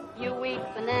Havana. You eat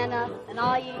banana, and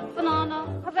I eat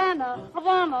banana. Havana,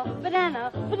 Havana,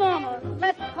 banana, banana.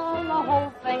 Let's call the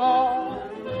whole thing off.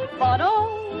 But oh,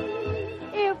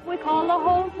 if we call the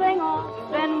whole thing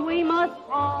off, then we must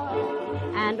part.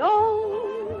 And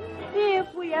oh,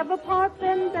 if we ever part,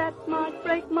 then that might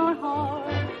break my heart.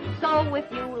 So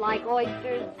if you like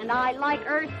oysters and I like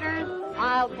oysters,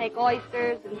 I'll take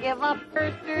oysters and give up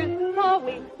oysters.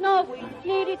 No, we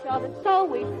need each other, so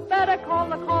we better call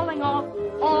the calling off.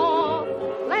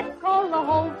 Oh, let's call the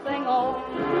whole thing off.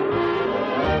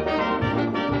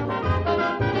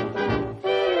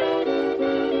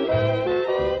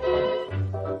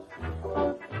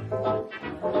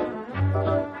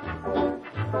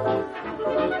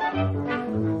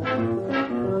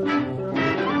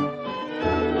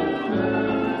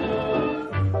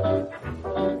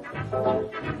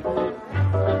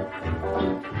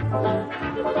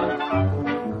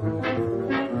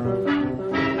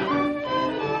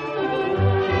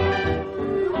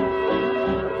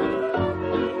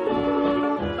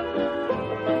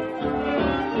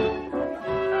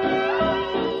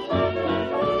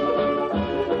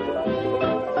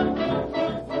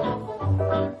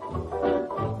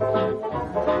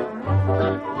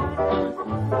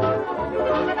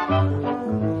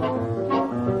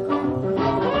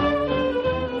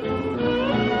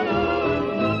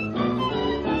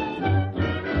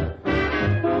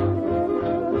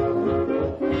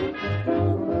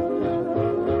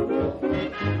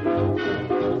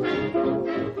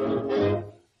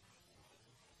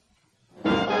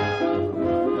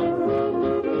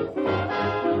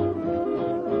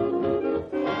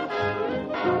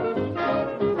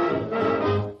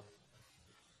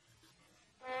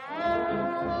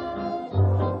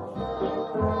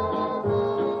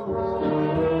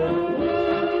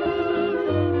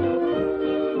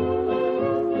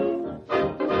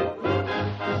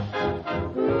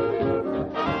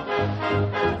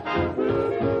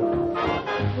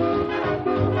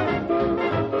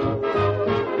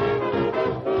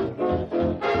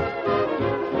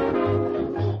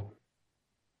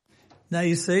 Now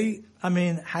you see, I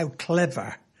mean, how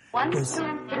clever. 1, 2, 3,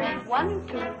 1,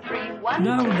 2, 3, 1,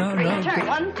 No, 2, no, 3, no. turn.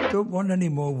 1, 2. Don't want any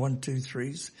more 1, 2,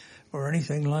 3s or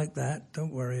anything like that.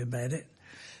 Don't worry about it.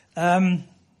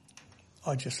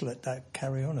 I just let that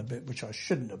carry on a bit, which I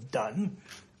shouldn't have done,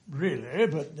 really,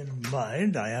 but never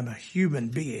mind. I am a human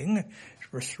being.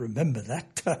 Just remember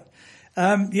that.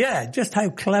 Yeah, just how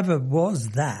clever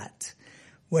was that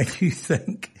when you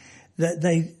think that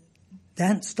they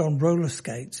danced on roller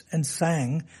skates and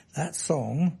sang that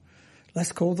song,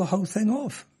 Let's Call the Whole Thing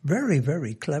Off. Very,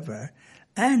 very clever.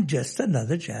 and just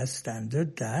another jazz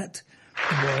standard that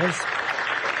was...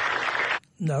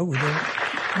 No, we don't...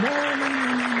 No.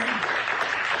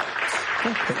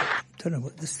 Stop it. Don't know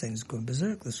what this thing's going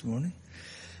berserk this morning.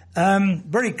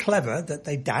 Very clever that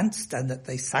they danced and that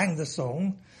they sang the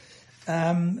song,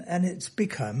 and it's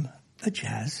become a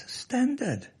jazz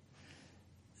standard.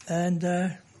 And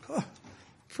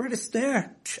Fred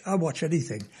Astaire, I watch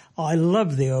anything. I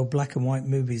love the old black and white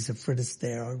movies of Fred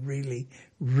Astaire. I really,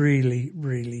 really,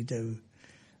 really do.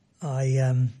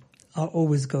 I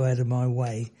always go out of my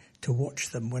way to watch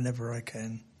them whenever I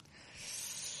can.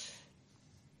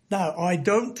 Now, I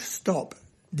don't stop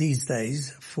these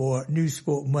days for news,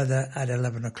 sport and weather at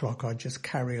 11 o'clock. I just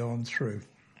carry on through.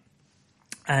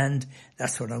 And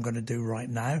that's what I'm going to do right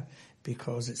now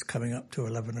because it's coming up to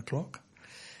 11 o'clock.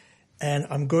 And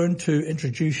I'm going to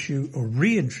introduce you or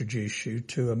reintroduce you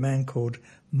to a man called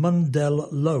Mundell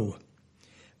Lowe.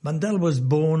 Mundell was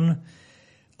born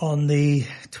on the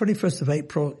 21st of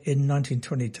April in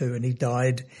 1922 and he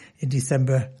died in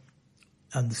December,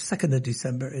 on the 2nd of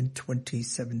December in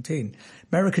 2017.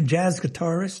 American jazz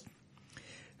guitarist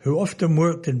who often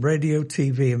worked in radio,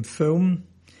 TV and film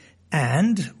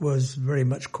and was very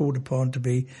much called upon to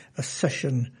be a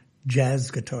session jazz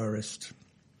guitarist.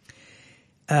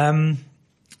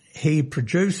 He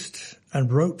produced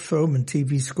and wrote film and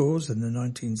TV scores in the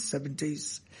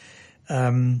 1970s. Do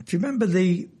you remember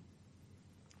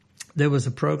there was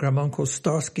a program on called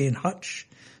Starsky and Hutch,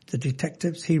 the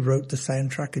detectives? He wrote the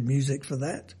soundtrack and music for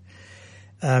that.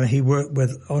 He worked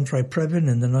with Andre Previn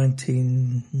in the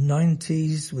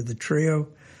 1990s with the trio.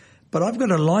 But I've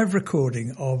got a live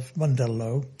recording of Mundell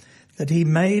Lowe that he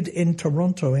made in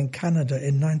Toronto in Canada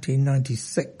in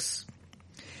 1996.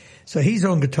 So he's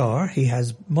on guitar. He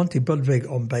has Monty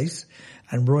Budwig on bass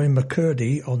and Roy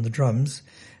McCurdy on the drums.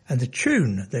 And the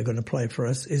tune they're going to play for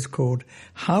us is called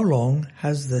How Long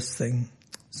Has This Thing...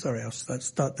 Sorry, I'll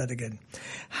start that again.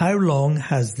 How Long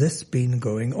Has This Been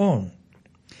Going On?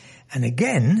 And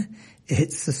again,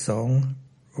 it's a song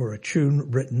or a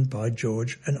tune written by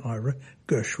George and Ira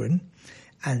Gershwin.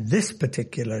 And this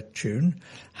particular tune,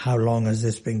 How Long Has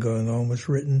This Been Going On, was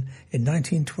written in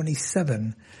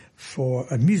 1927 for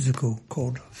a musical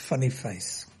called Funny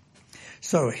Face.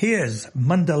 So here's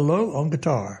Mundell Lowe on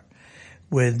guitar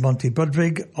with Monty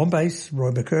Budwig on bass, Roy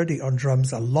McCurdy on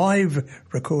drums, a live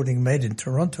recording made in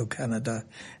Toronto, Canada.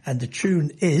 And the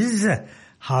tune is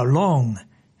How Long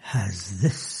Has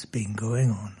This Been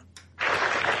Going On?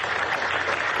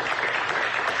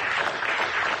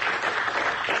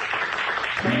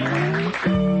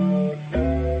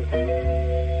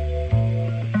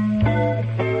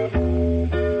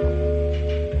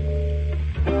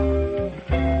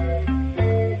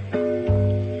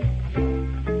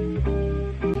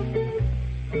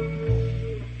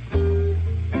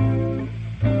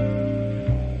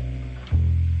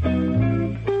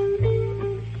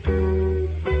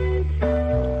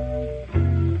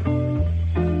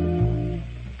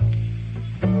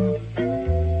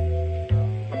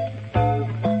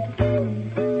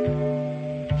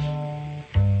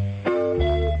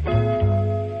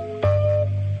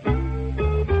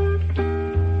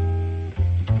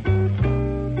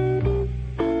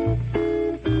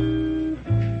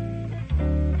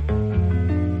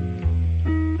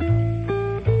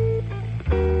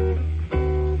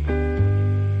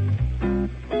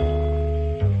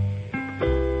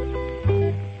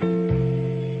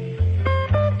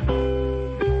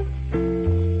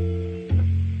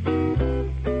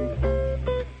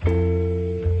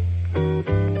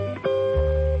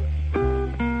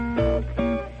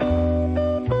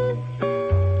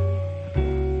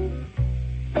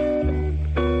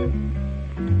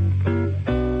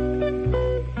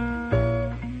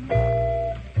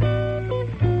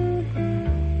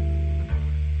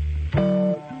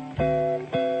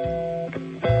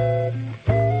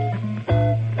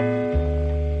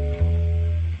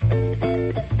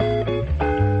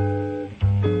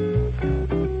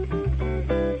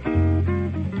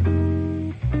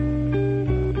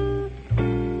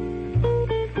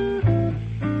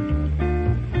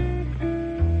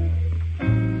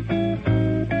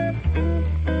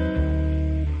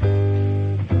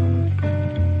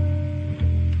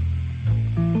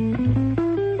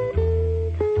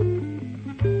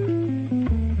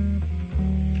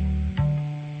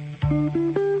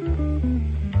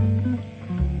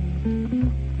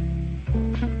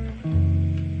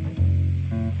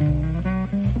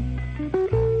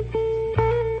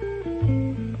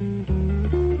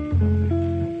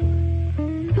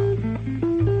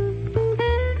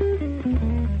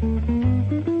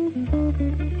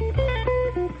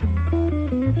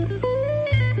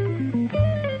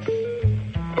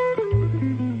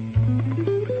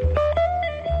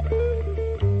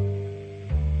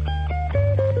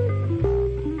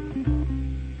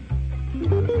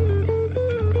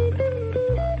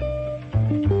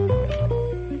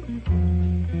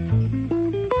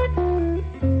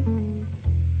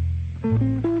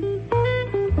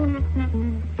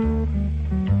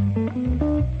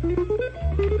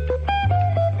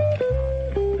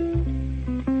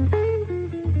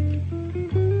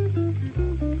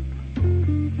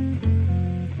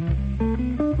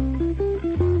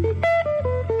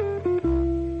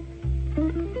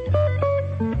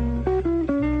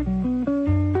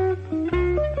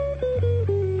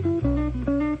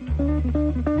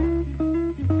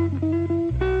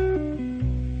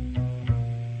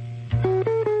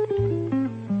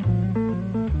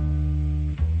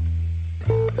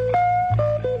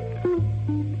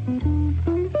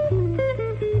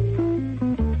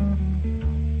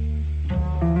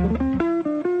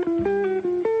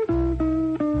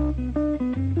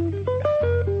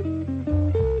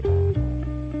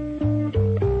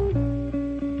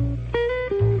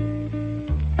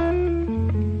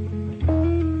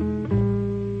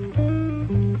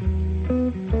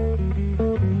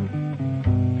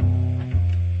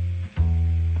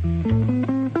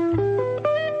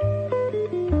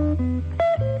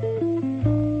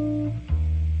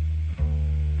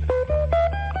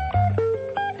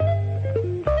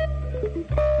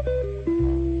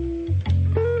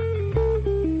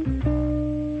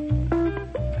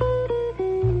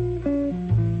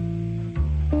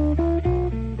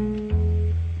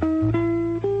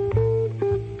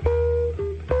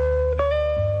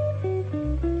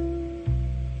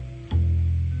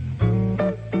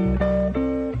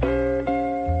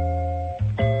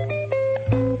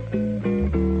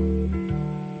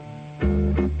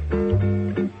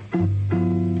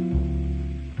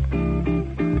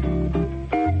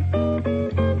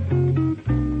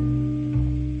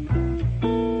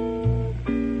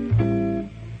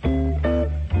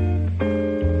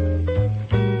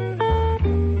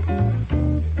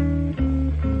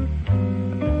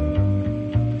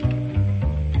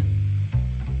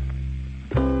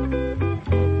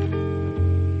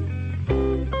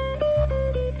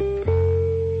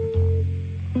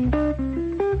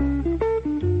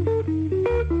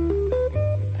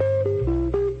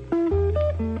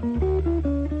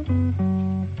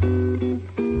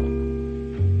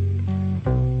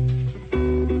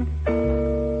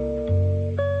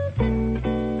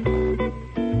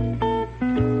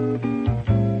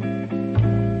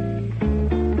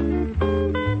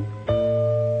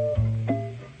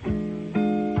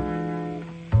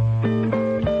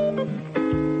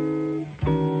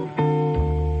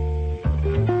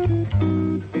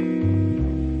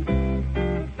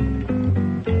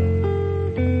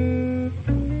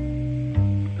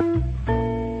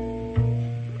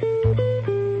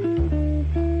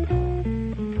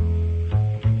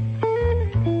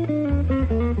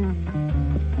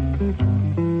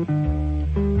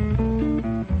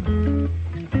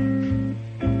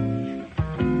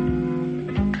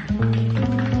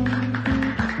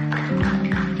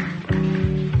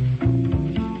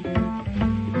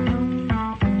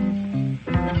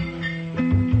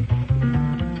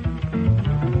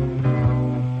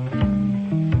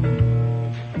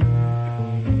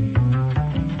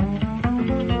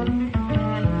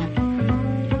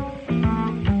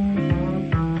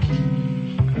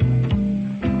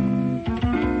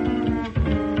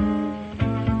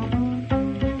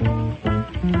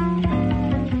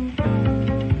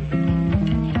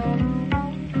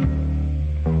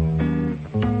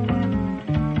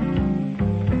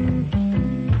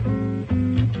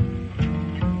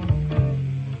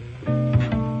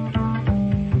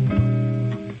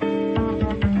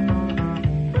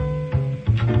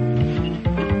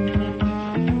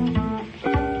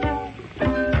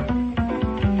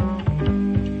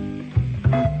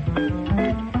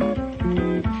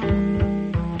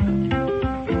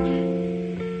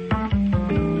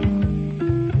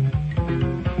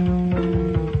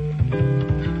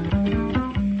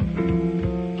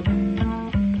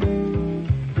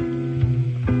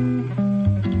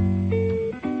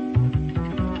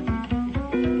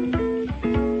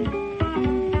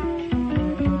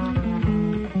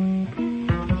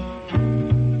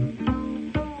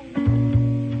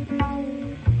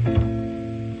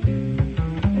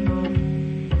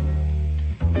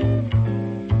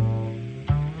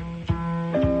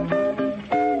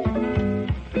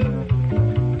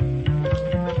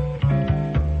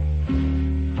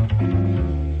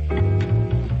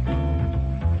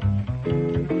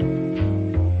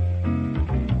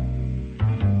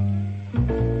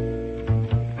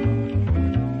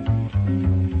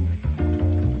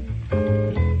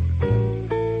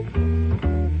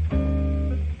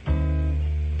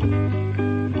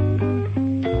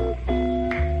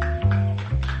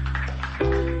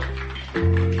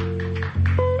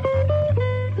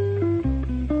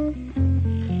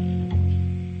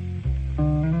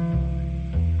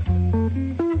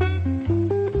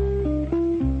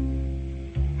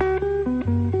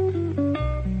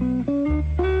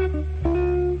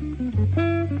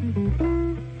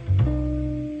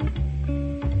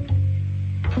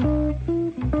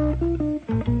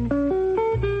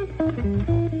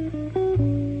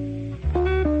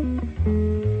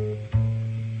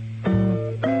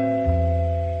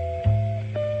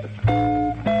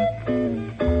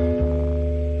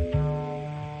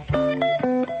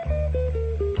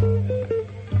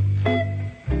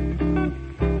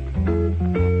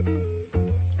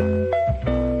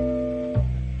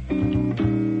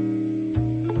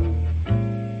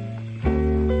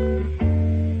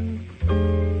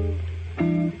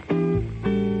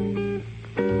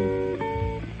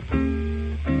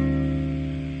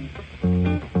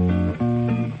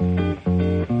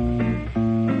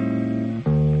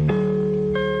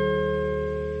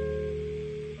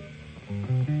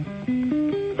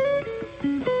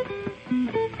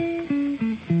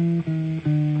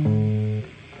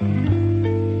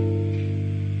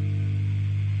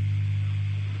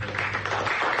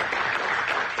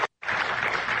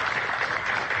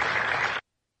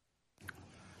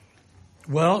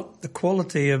 Well, the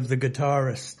quality of the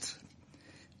guitarist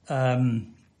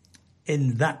in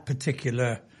that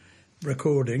particular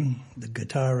recording, the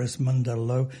guitarist Mundell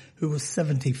Lowe, who was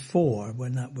 74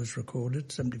 when that was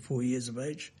recorded, 74 years of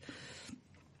age.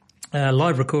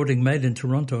 Live recording made in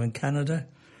Toronto in Canada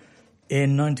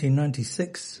in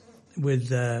 1996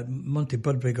 with Monty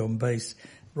Budwig on bass,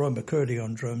 Roy McCurdy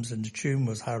on drums, and the tune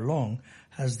was How Long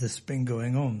Has This Been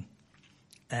Going On?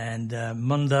 And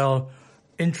Mundell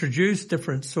introduced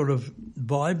different sort of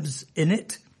vibes in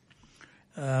it,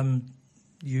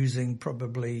 using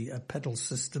probably a pedal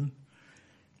system,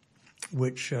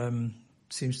 which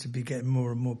seems to be getting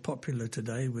more and more popular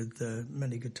today with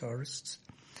many guitarists.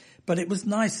 But it was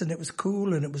nice and it was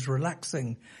cool and it was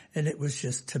relaxing and it was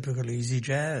just typical easy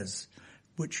jazz,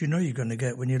 which you know you're going to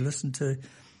get when you listen to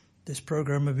this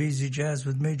program of Easy Jazz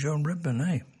with me, Joan Ridman,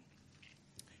 eh?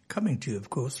 Coming to you, of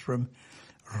course, from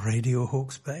Radio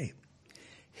Hawke's Bay,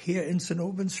 here in St.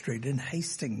 Albans Street in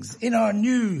Hastings, in our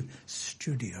new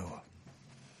studio.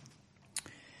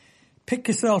 Pick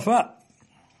Yourself Up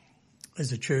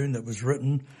is a tune that was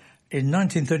written in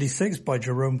 1936 by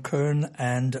Jerome Kern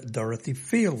and Dorothy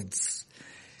Fields.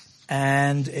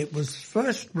 And it was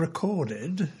first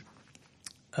recorded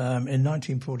in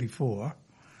 1944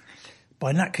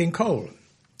 by Nat King Cole,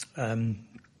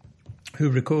 who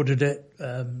recorded it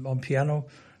on piano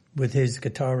with his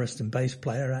guitarist and bass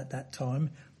player at that time.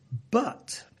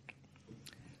 But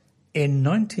in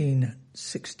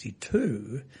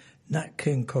 1962, Nat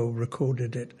King Cole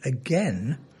recorded it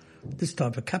again, this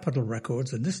time for Capitol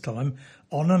Records, and this time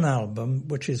on an album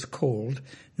which is called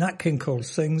Nat King Cole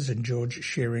Sings and George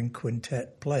Shearing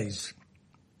Quintet Plays.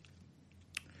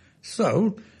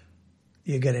 So,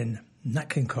 you're getting Nat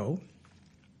King Cole,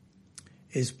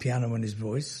 his piano and his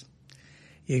voice.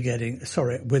 You're getting,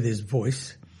 with his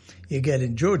voice. You're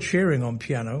getting George Shearing on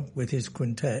piano with his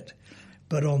quintet.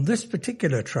 But on this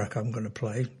particular track I'm going to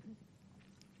play,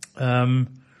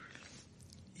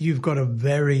 you've got a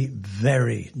very,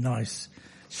 very nice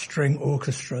string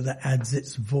orchestra that adds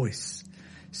its voice.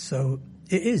 So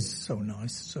it is so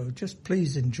nice. So just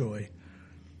please enjoy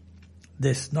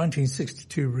this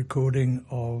 1962 recording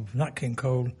of Nat King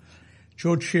Cole,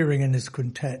 George Shearing and his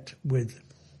quintet with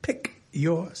Pick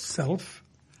Yourself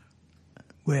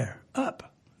Up.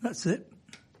 That's it.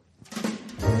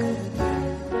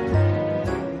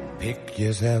 Pick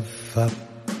yourself up.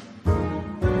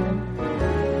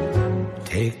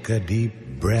 Take a deep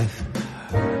breath.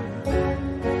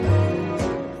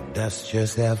 Dust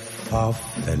yourself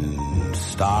off and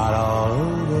start all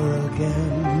over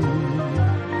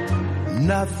again.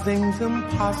 Nothing's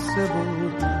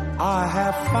impossible, I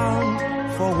have found,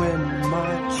 for when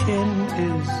my chin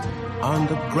is on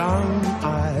the ground,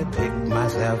 I pick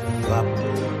myself up,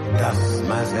 dust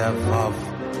myself off,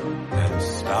 and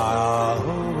start all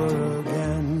over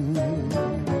again.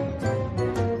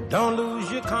 Don't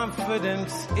lose your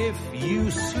confidence if you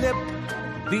slip.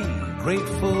 Be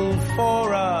grateful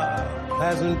for a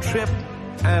pleasant trip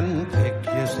and pick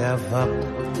yourself up,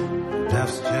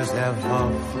 dust yourself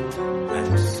off,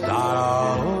 and start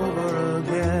all over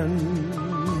again.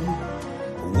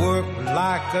 Work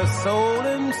like a soul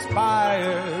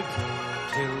inspired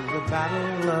till the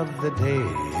battle of the day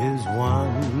is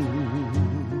won.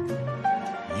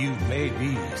 You may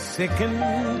be sick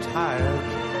and tired,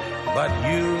 but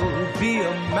you'll be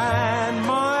a man,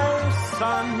 my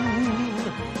son.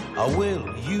 Will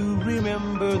you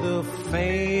remember the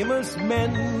famous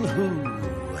men who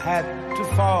had to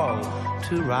fall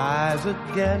to rise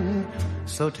again?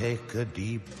 So take a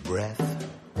deep breath.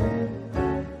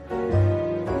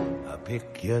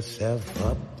 Pick yourself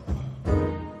up.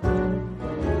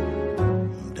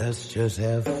 Dust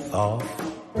yourself off.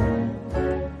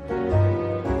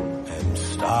 And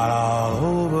start all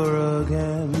over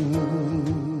again.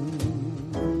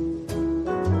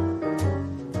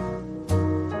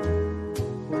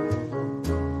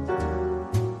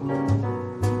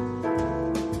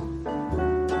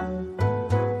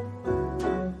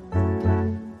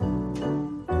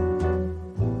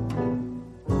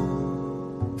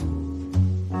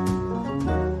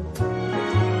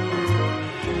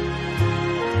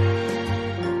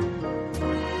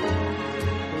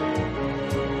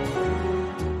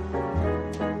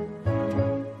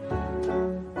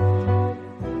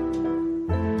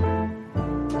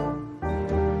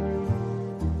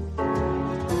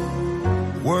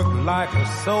 Like a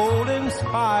soul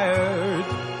inspired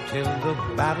till the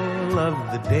battle of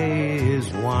the day is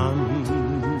won.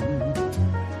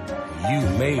 You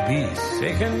may be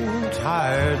sick and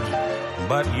tired,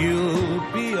 but you'll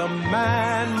be a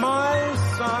man, my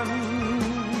son.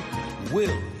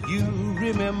 Will you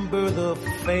remember the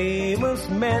famous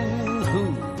men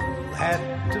who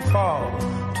had to fall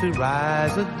to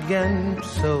rise again?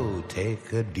 So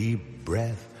take a deep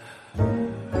breath,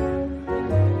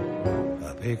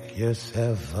 pick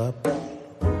yourself up,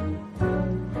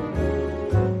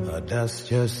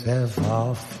 dust yourself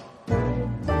off,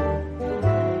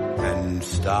 and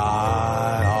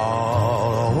start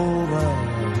all over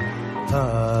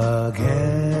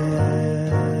again.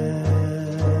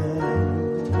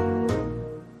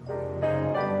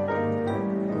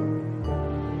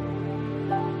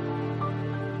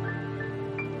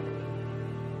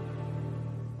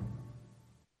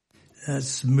 That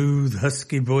smooth,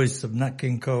 husky voice of Nat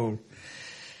King Cole.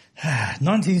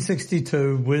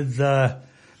 1962 with the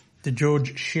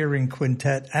George Shearing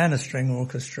Quintet and a string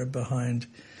orchestra behind.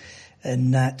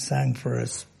 And Nat sang for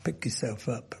us, Pick Yourself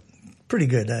Up. Pretty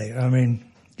good, eh? I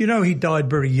mean, you know, he died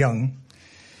very young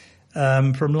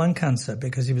from lung cancer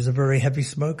because he was a very heavy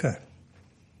smoker.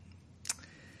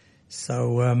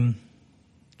 So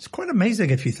it's quite amazing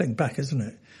if you think back, isn't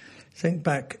it? Think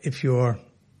back if you're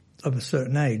of a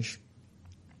certain age,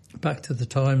 back to the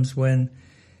times when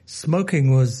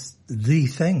smoking was the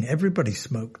thing. Everybody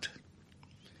smoked.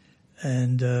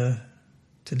 And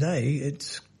today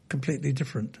it's completely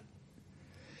different,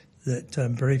 that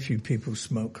very few people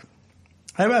smoke.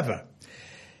 However,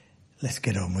 let's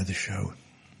get on with the show.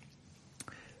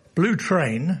 Blue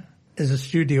Train is a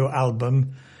studio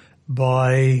album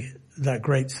by that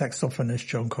great saxophonist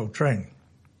John Coltrane.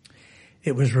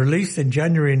 It was released in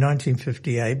January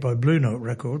 1958 by Blue Note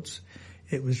Records.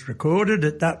 It was recorded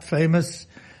at that famous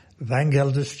Van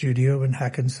Gelder studio in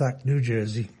Hackensack, New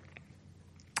Jersey.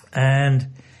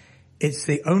 And it's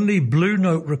the only Blue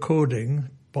Note recording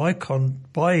by John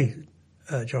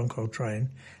Coltrane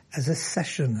as a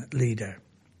session leader.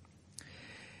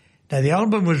 Now, the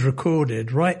album was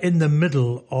recorded right in the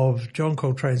middle of John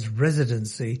Coltrane's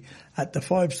residency at the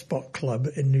Five Spot Club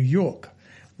in New York,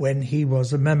 when he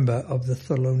was a member of the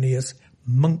Thelonious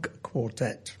Monk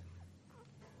Quartet.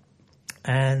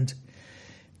 And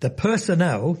the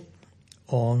personnel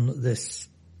on this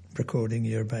recording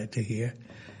you're about to hear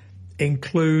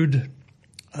include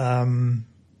Paul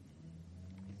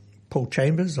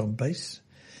Chambers on bass,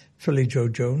 Philly Joe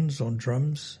Jones on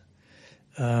drums,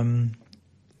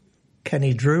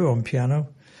 Kenny Drew on piano,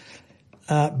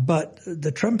 but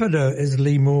the trumpeter is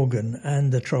Lee Morgan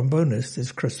and the trombonist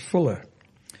is Chris Fuller,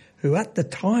 who at the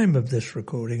time of this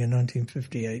recording in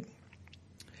 1958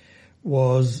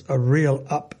 was a real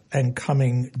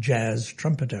up-and-coming jazz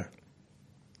trumpeter.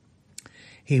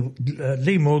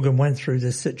 Lee Morgan went through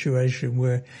this situation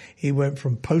where he went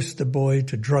from poster boy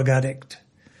to drug addict.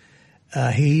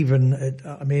 He even,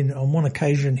 on one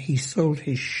occasion, he sold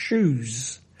his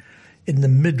shoes in the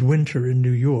midwinter in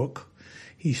New York.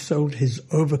 He sold his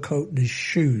overcoat and his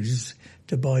shoes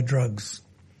to buy drugs.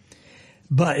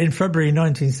 But in February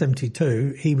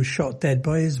 1972, he was shot dead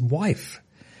by his wife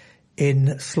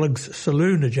in Slug's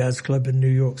Saloon, a jazz club in New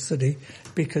York City,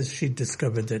 because she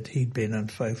discovered that he'd been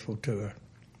unfaithful to her.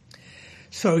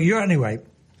 So you are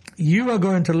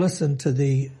going to listen to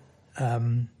the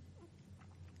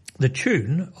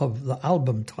tune of the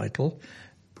album title.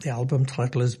 The album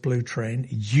title is Blue Train.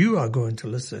 You are going to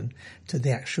listen to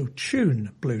the actual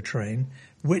tune, Blue Train,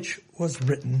 which was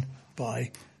written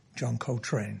by John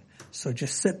Coltrane. So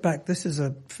just sit back. This is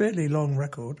a fairly long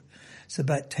record. It's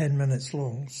about 10 minutes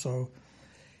long. So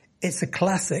it's a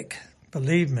classic,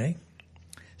 believe me.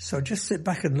 So just sit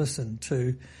back and listen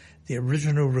to the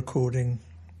original recording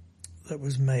that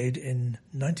was made in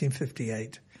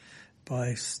 1958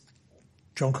 by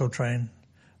John Coltrane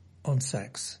on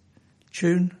sax.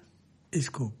 Tune is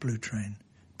called Blue Train.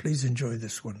 Please enjoy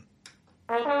this one.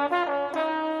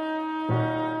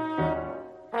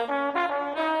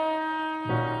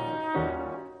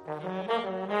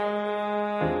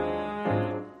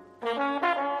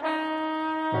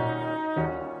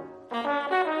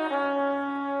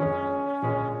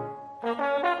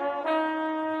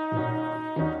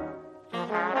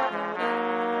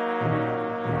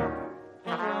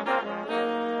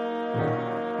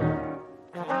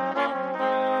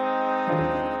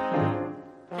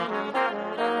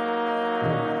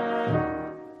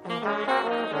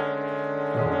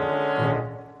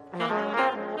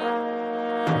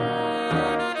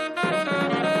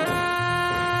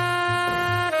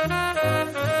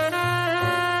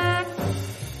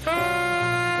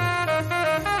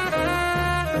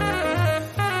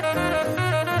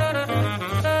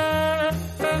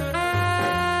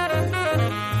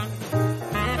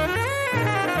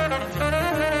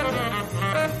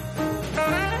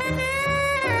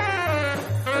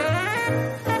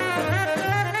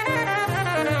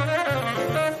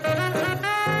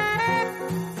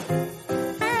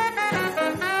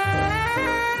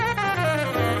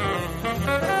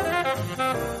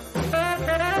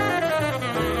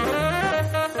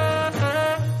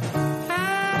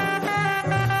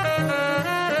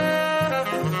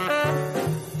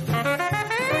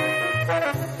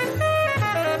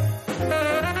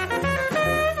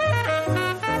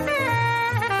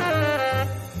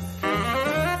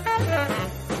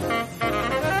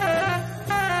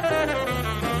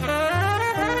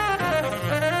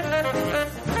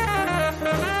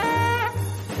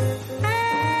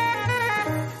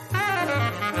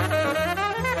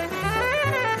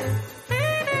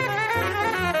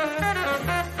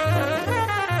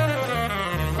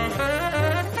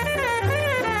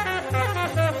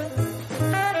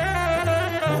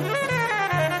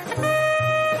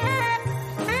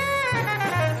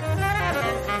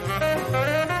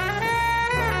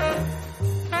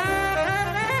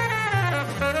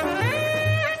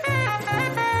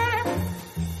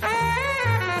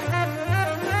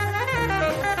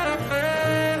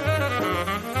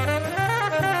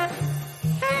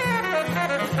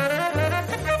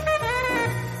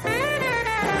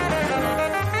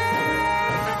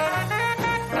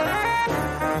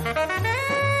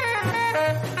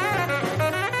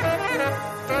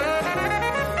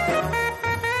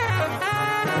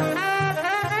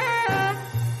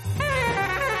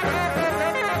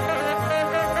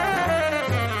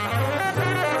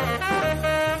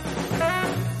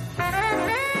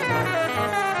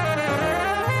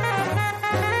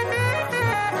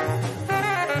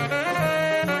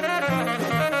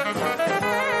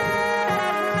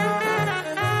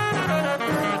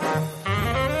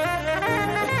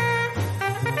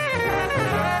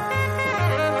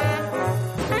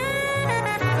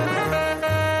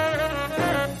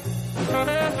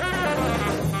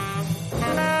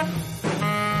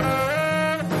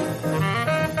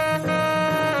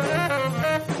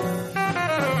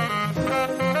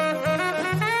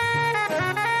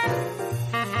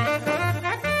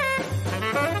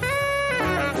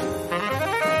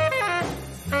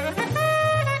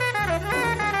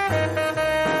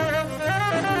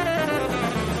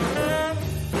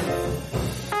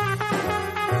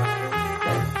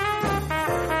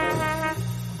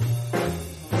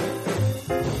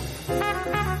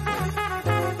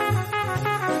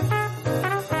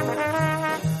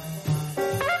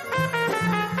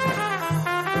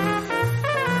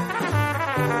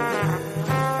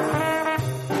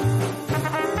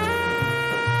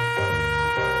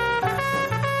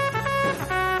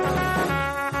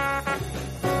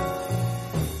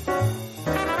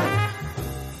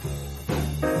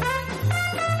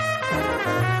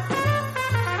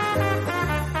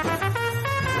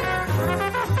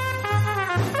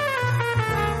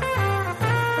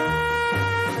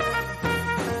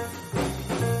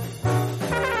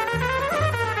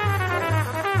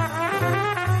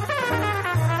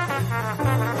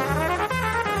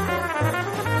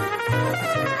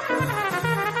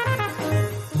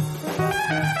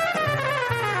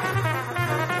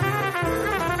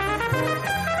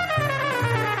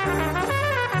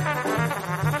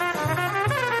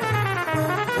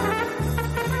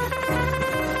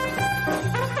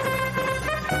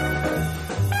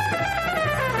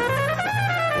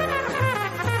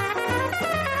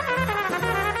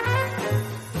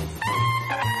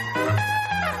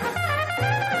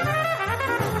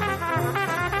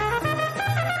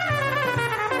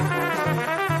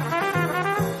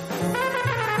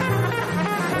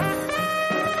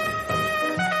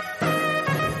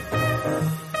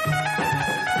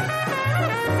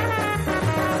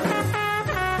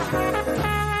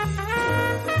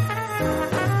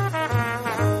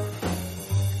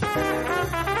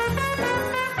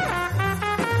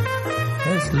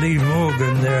 Lee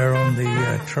Morgan there on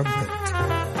the trumpet.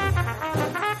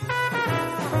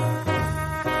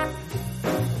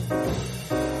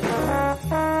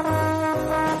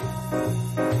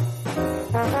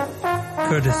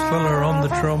 Curtis Fuller on the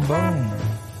trombone.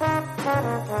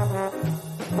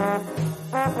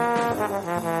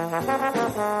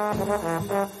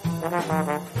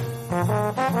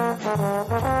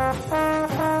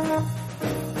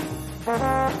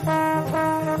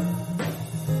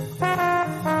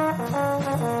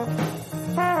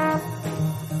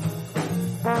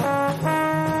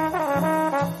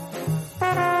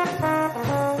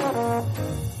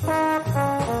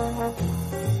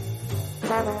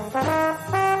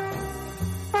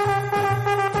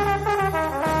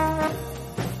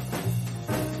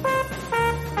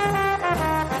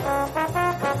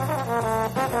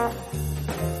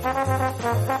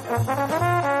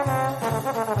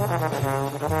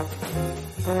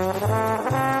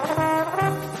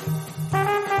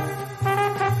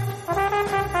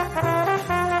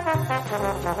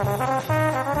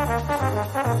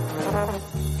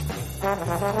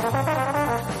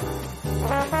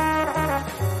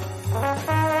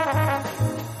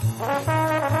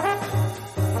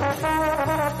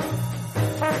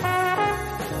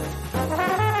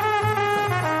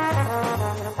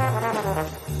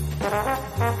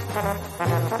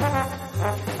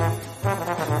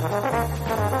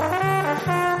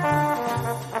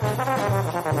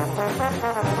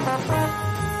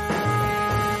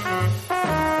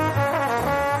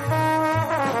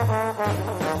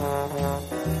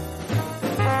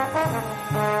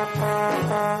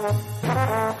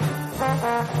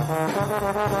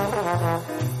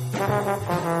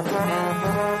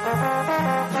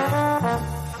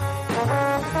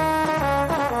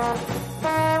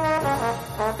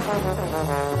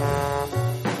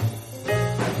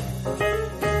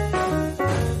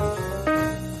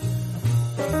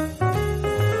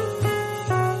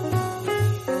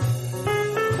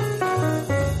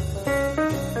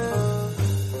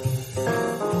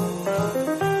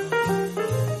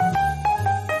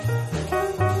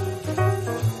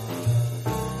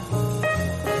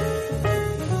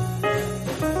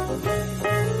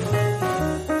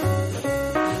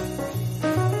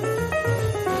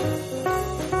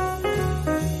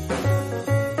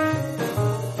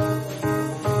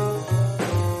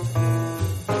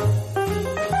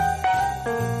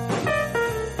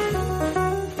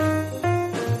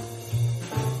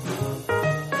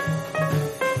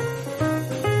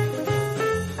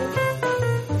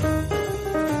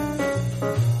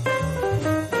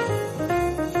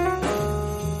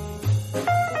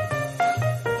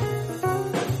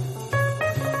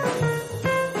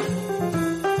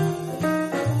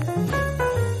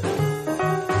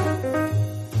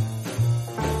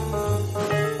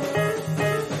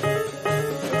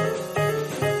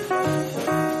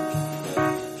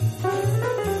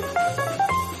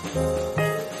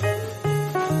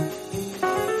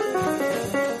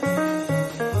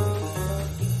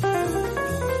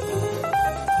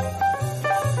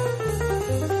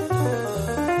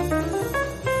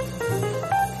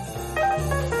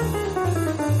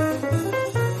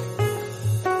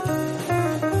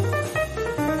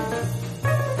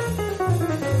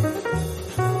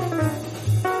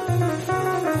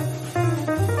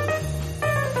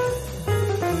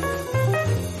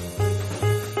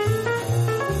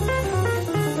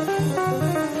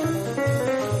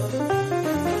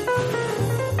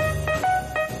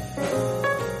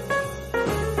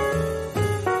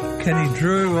 Kenny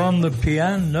Drew on the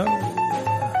piano.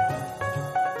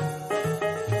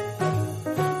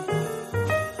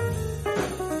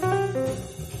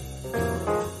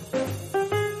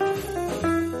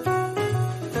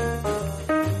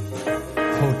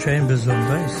 Paul Chambers on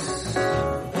bass.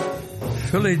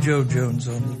 Philly Joe Jones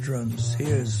on the drums.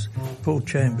 Here's Paul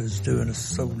Chambers doing a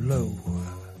solo.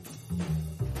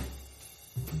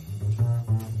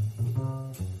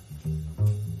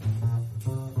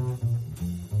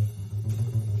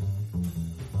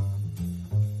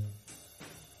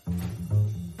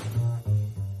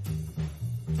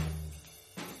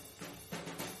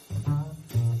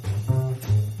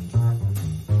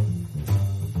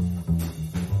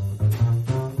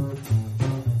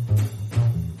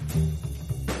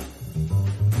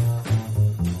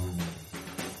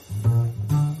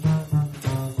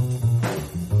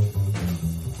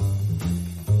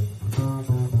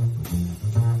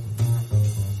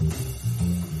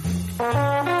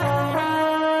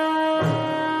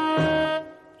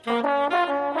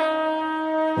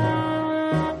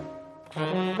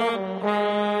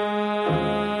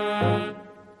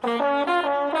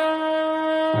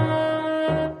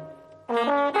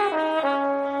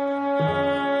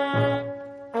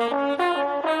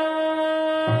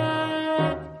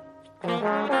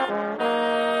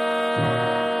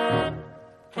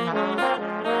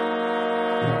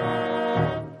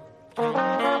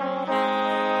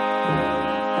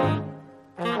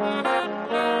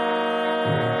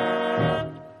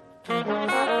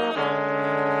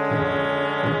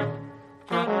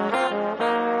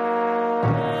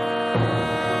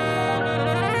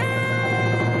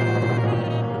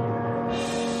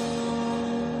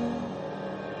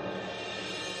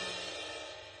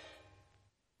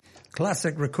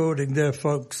 Classic recording there,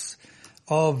 folks,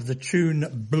 of the tune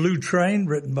Blue Train,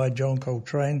 written by John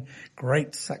Coltrane,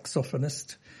 great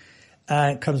saxophonist.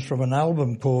 It comes from an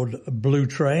album called Blue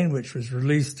Train, which was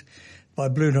released by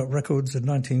Blue Note Records in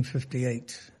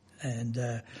 1958. And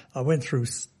I went through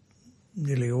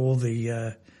nearly all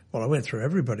the, I went through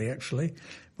everybody, actually,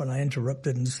 when I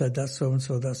interrupted and said, that's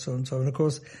so-and-so, that's so-and-so. And, of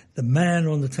course, the man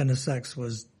on the tenor sax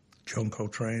was John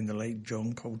Coltrane, the late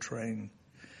John Coltrane.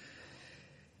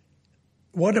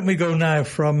 Why don't we go now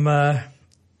from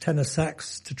tenor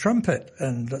sax to trumpet,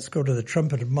 and let's go to the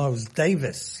trumpet of Miles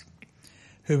Davis,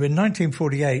 who in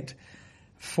 1948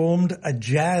 formed a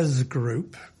jazz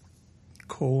group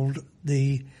called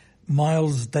the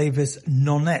Miles Davis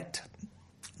Nonette,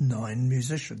 9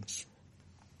 musicians.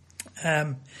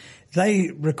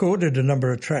 They recorded a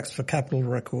number of tracks for Capitol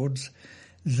Records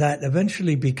that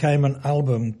eventually became an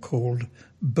album called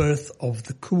Birth of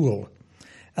the Cool.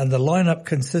 And the lineup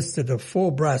consisted of 4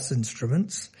 brass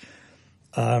instruments.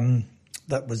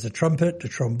 That was the trumpet, the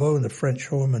trombone, the French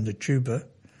horn, and the tuba.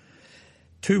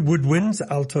 2 woodwinds,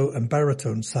 alto and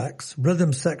baritone sax,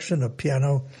 rhythm section of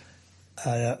piano,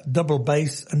 double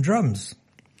bass, and drums.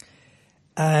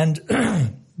 And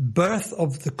Birth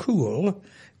of the Cool,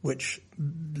 which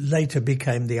later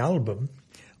became the album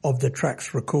of the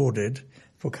tracks recorded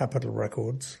for Capitol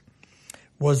Records,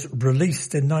 was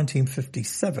released in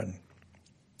 1957.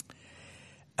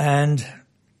 And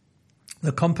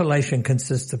the compilation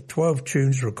consists of 12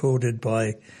 tunes recorded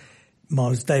by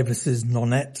Miles Davis's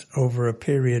Nonette over a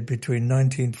period between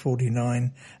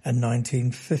 1949 and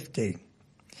 1950.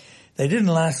 They didn't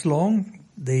last long.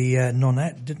 The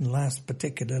Nonette didn't last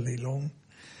particularly long.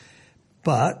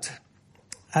 But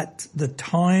at the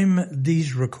time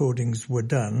these recordings were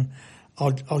done,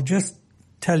 I'll just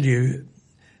tell you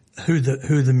who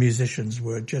the musicians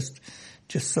were, just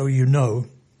so you know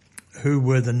who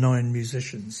were the 9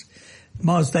 musicians.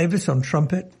 Miles Davis on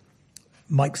trumpet,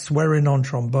 Mike Swerin on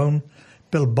trombone,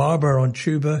 Bill Barber on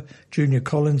tuba, Junior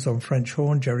Collins on French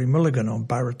horn, Jerry Mulligan on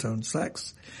baritone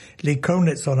sax, Lee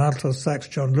Konitz on alto sax,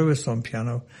 John Lewis on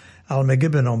piano, Al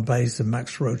McGibbon on bass, and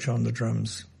Max Roach on the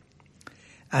drums.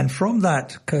 And from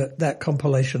that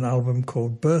compilation album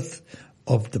called Birth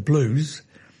of the Blues,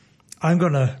 I'm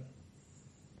going to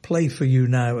play for you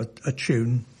now a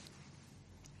tune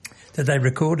that they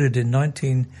recorded in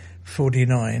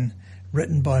 1949,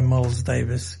 written by Miles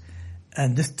Davis.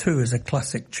 And this too is a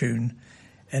classic tune,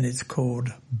 and it's called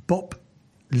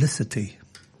Bop-licity.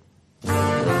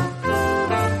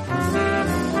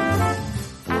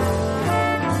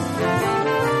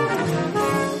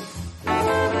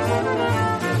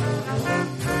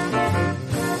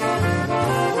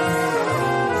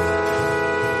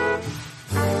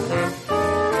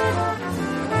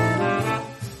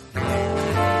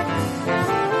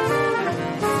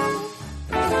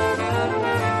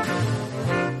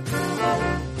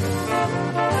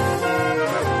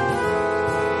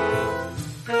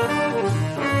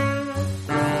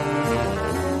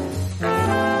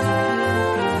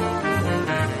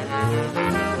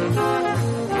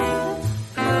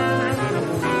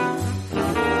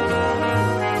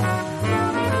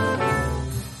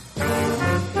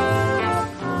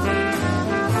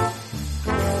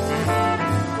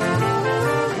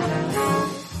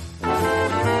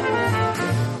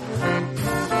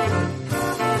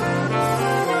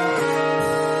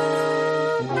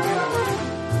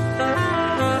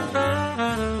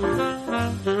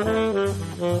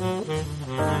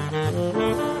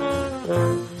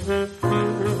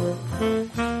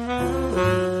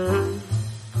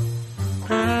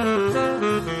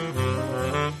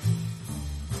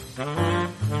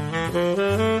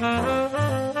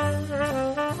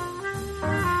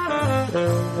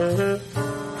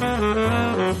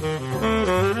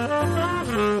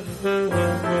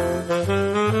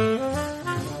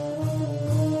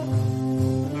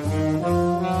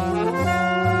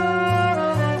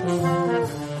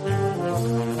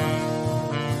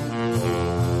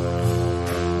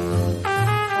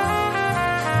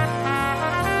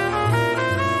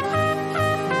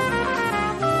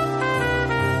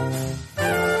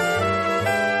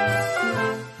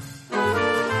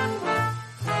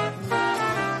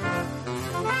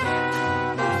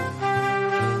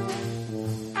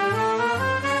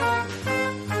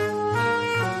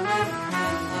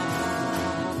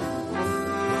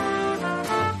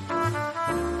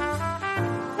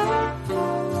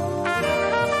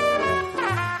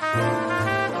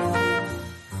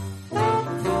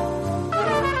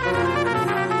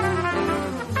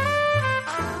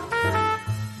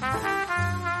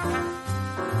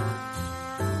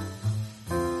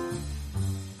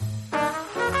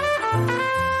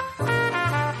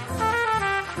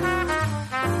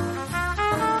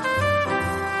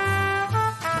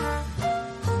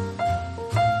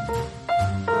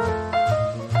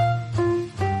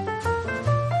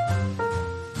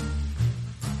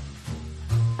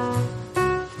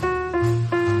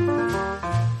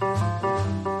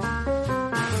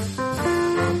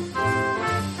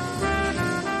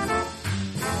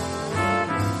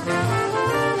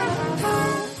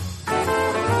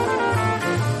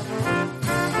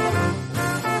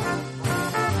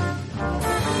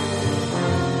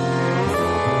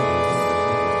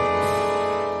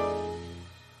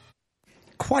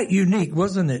 quite unique,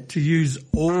 wasn't it, to use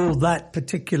all that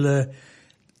particular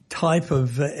type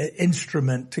of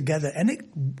instrument together. And it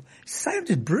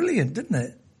sounded brilliant, didn't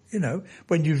it? You know,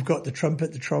 when you've got the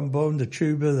trumpet, the trombone, the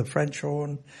tuba, the French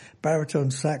horn, baritone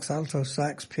sax, alto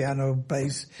sax, piano,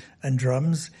 bass, and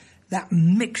drums, that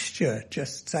mixture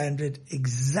just sounded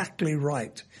exactly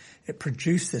right. It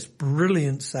produced this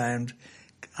brilliant sound.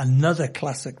 Another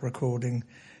classic recording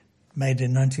made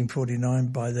in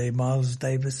 1949 by the Miles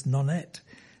Davis Nonette.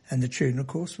 And the tune, of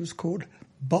course, was called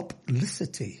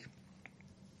Boplicity.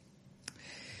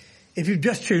 If you've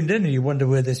just tuned in and you wonder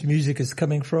where this music is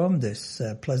coming from, this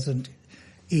pleasant,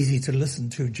 easy to listen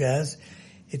to jazz,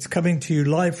 it's coming to you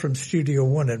live from Studio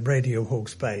One at Radio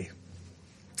Hawke's Bay.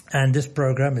 And this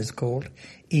program is called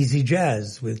Easy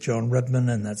Jazz with John Redman,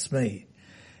 and that's me.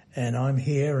 And I'm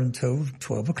here until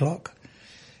 12 o'clock.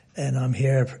 And I'm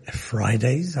here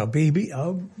Fridays. I'm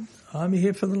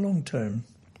here for the long term.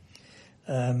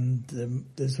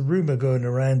 There's a rumor going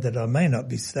around that I may not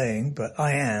be staying, but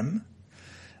I am.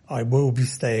 I will be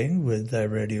staying with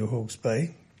Radio Hawke's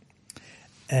Bay.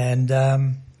 And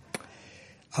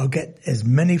I'll get as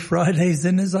many Fridays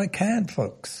in as I can,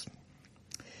 folks.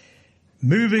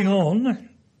 Moving on,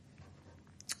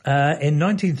 in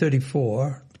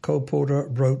 1934, Cole Porter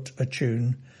wrote a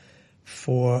tune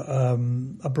for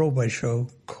a Broadway show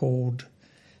called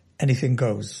Anything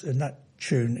Goes, and that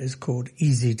tune is called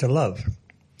Easy to Love.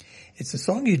 It's a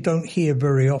song you don't hear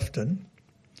very often.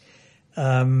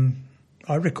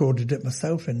 I recorded it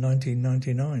myself in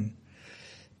 1999,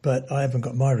 but I haven't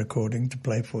got my recording to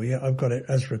play for you. I've got it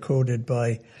as recorded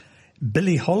by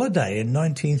Billie Holiday in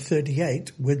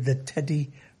 1938 with the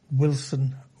Teddy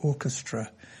Wilson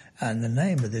Orchestra, and the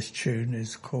name of this tune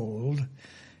is called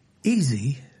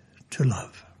Easy to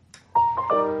Love.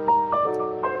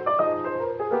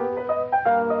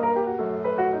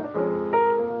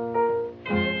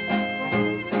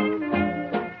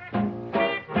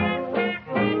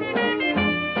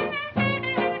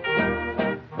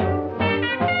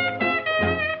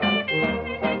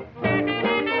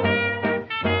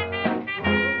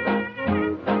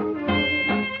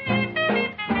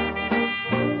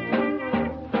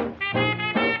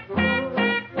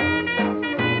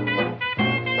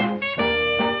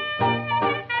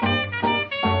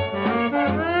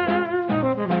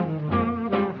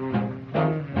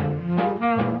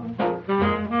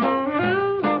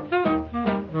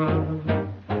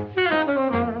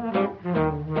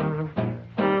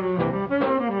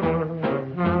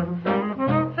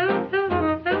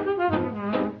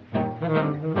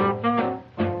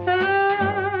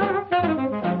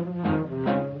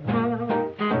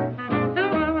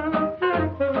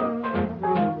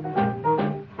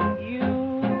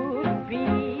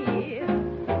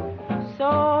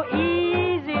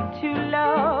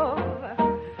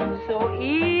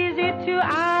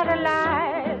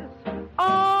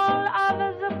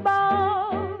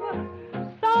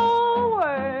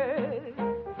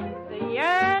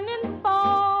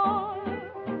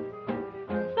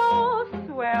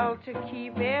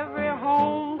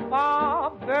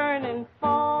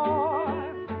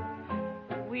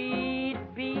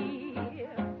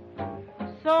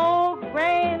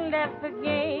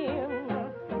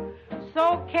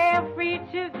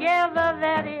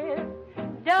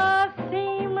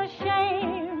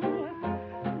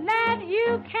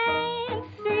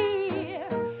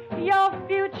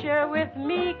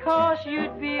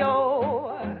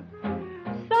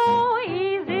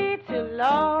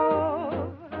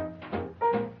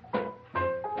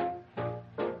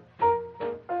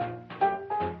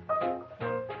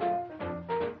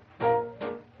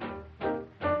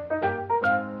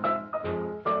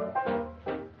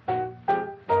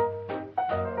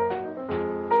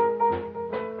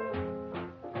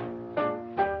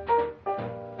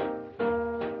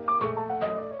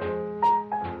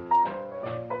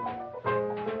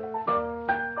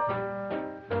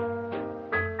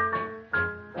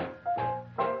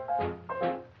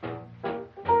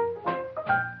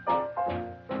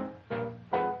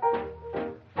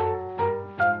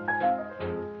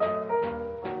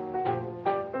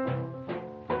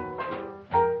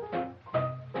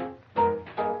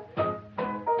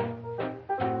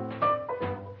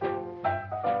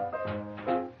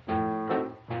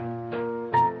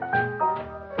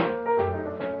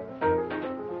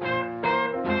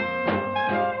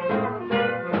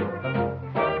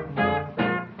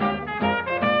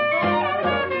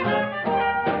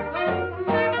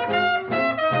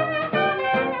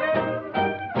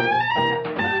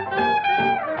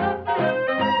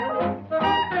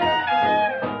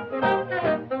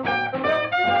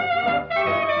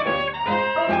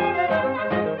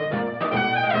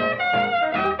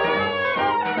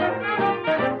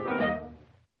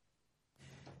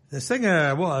 The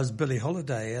singer was Billie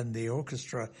Holiday, and the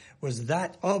orchestra was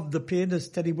that of the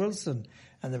pianist Teddy Wilson,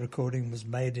 and the recording was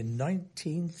made in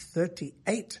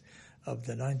 1938 of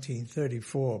the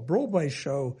 1934 Broadway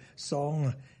show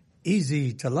song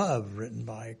Easy to Love, written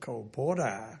by Cole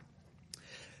Porter.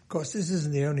 Of course, this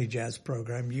isn't the only jazz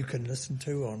program you can listen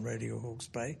to on Radio Hawke's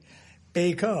Bay,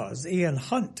 because Ian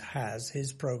Hunt has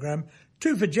his program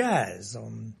Two for Jazz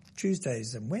on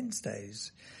Tuesdays and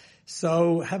Wednesdays.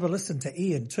 So have a listen to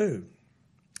Ian too,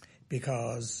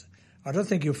 because I don't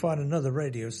think you'll find another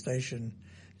radio station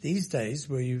these days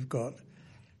where you've got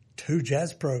two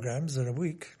jazz programs in a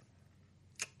week.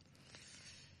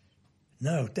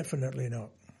 No, definitely not.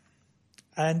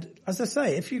 And as I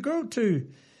say, if you go to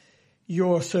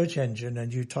your search engine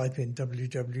and you type in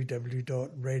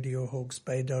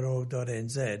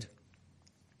www.radiohawksbay.org.nz,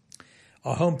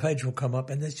 our homepage will come up,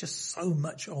 and there's just so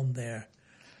much on there.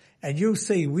 And you'll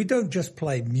see we don't just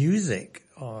play music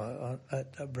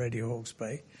at Radio Hawke's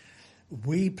Bay.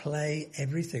 We play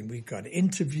everything. We've got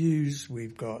interviews.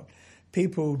 We've got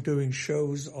people doing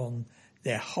shows on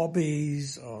their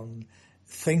hobbies, on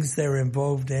things they're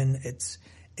involved in.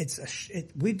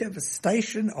 We have a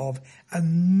station of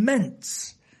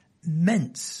immense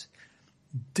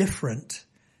different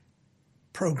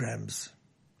programs.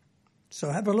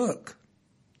 So have a look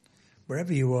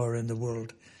wherever you are in the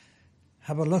world.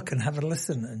 Have a look and have a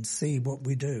listen and see what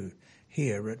we do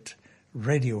here at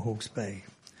Radio Hawke's Bay.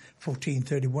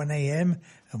 1431 AM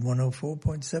and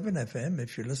 104.7 FM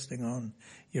if you're listening on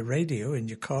your radio in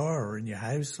your car or in your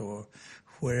house or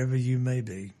wherever you may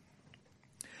be.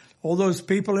 All those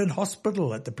people in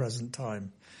hospital at the present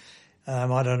time.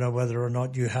 I don't know whether or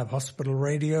not you have hospital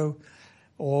radio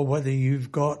or whether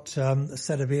you've got a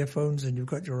set of earphones and you've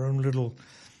got your own little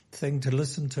thing to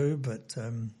listen to, but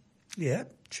yeah,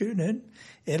 tune in.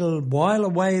 It'll while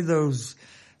away those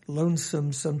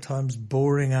lonesome, sometimes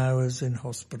boring hours in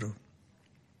hospital.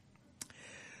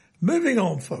 Moving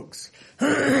on, folks.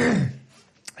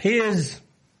 Here's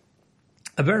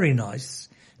a very nice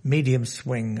medium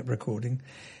swing recording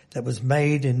that was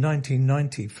made in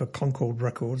 1990 for Concord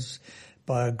Records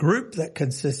by a group that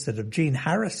consisted of Gene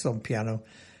Harris on piano,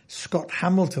 Scott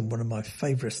Hamilton, one of my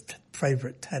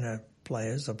favorite tenor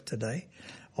players of today,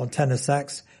 on tenor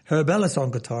sax, Herb Ellis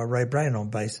on guitar, Ray Brown on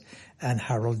bass, and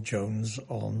Harold Jones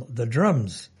on the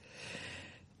drums.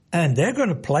 And they're going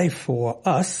to play for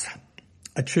us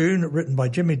a tune written by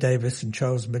Jimmy Davis and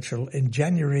Charles Mitchell in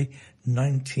January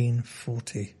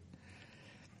 1940.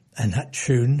 And that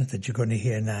tune that you're going to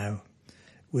hear now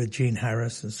with Gene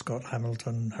Harris and Scott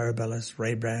Hamilton, Herb Ellis,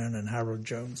 Ray Brown and Harold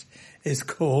Jones is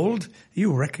called,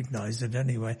 you'll recognize it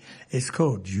anyway, it's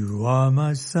called You Are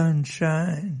My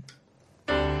Sunshine.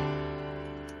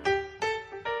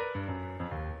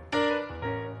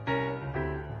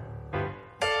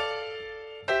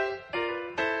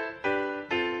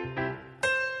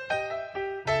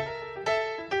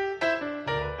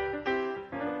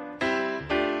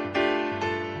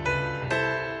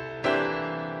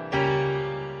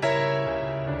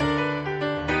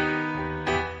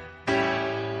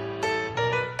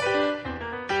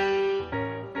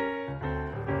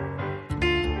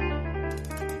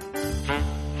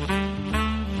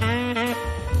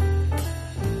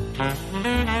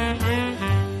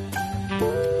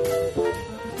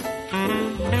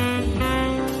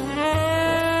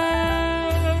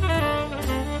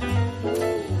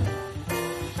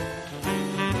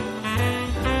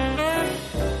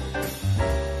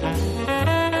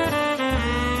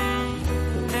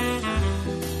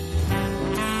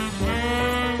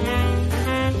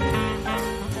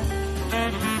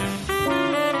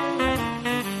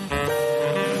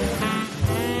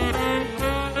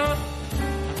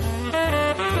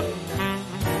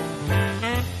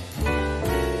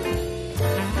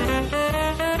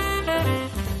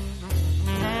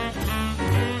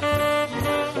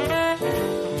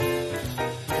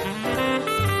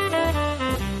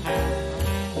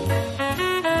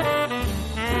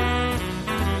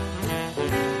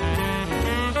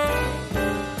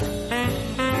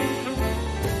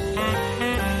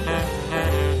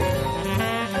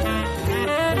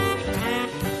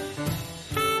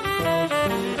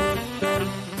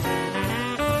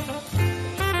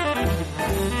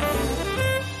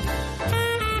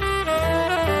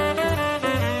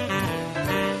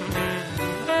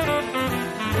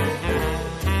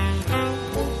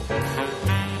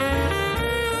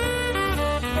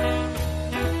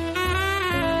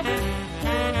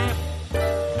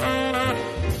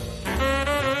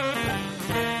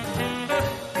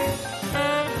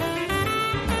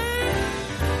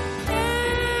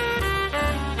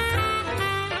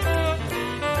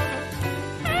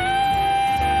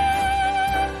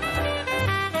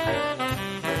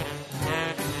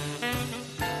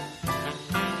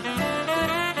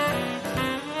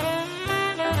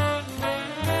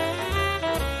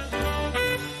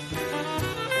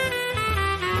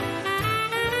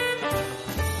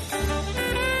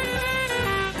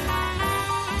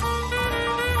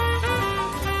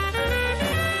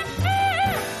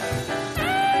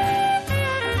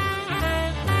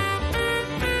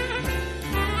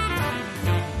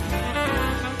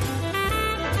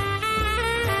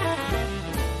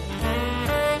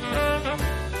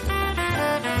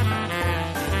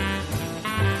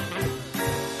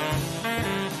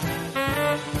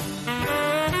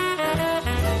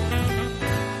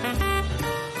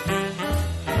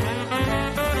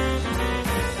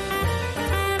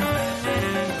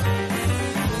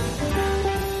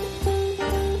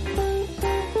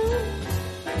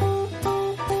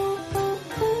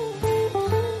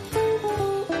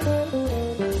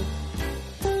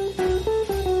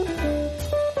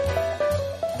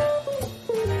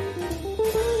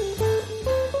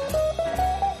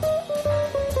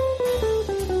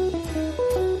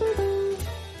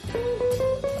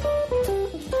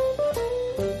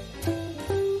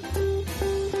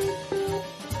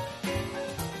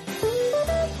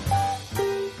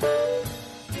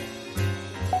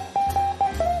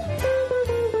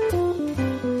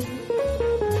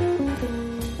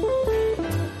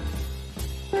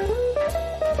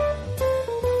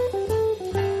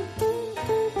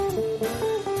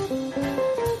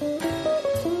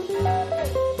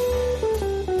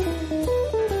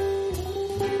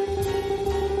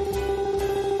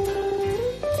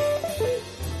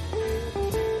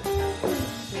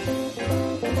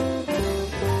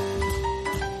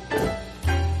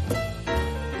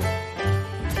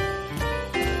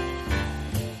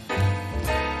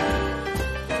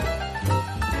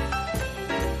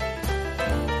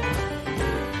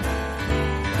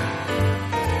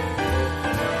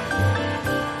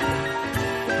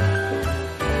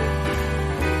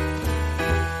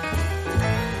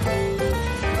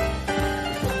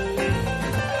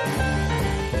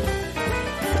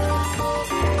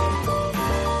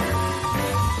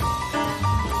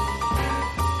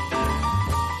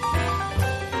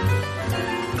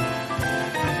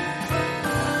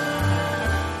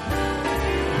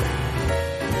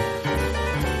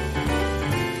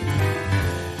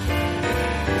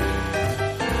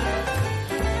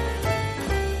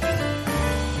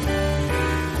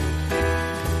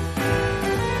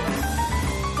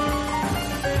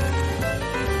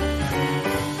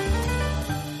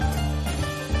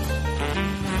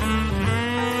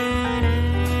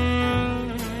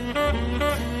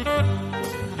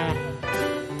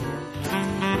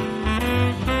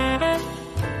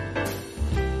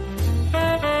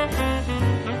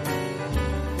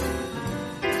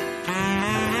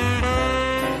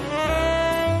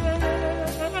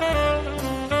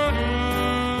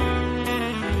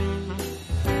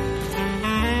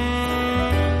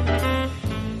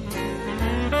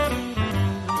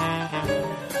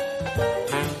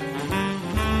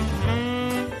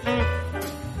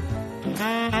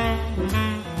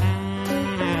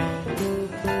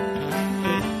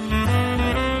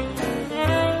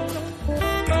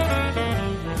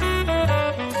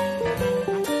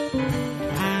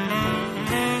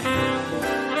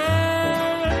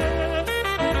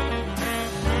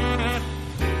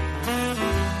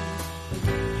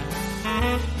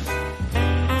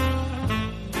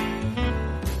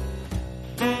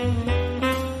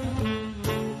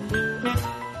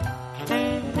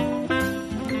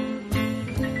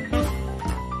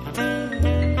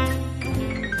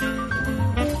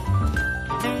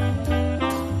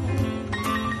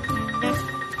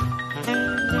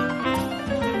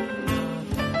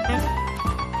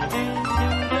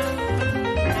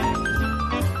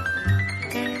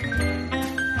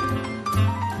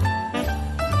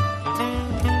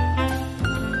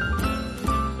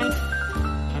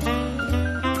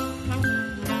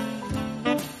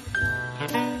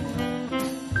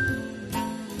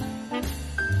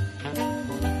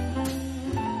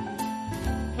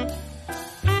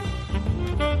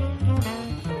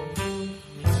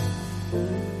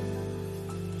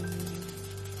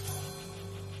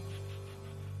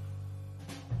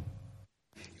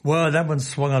 Well, that one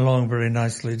swung along very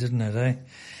nicely, didn't it,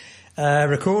 eh?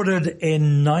 Recorded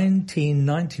in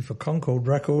 1990 for Concord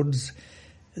Records.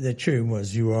 The tune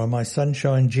was You Are My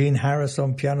Sunshine. Gene Harris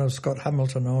on piano, Scott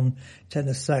Hamilton on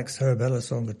tenor sax, Herb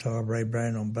Ellis on guitar, Ray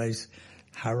Brown on bass,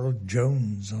 Harold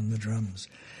Jones on the drums.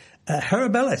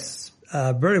 Herb Ellis,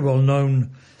 very well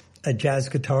known jazz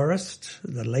guitarist,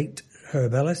 the late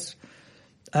Herb Ellis.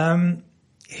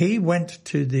 He went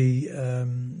to the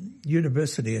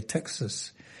University of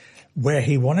Texas where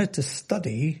he wanted to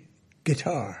study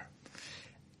guitar,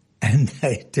 and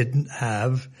they didn't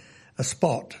have a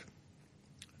spot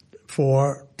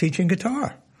for teaching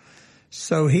guitar.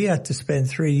 So he had to spend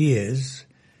 3 years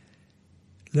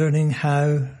learning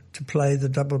how to play the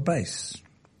double bass.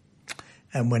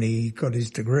 And when he got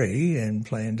his degree in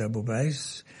playing double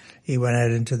bass, he went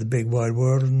out into the big wide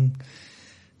world and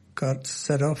got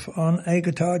set off on a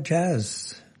guitar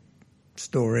jazz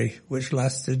story, which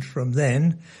lasted from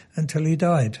then until he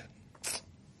died.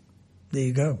 There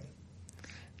you go.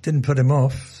 Didn't put him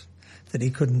off that he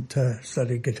couldn't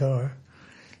study guitar,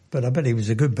 but I bet he was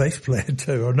a good bass player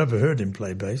too. I've never heard him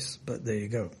play bass, but there you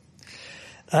go.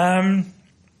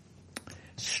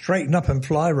 Straighten Up and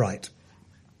Fly Right.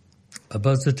 A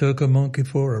buzzer took a monkey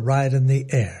for a ride in the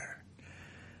air.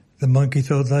 The monkey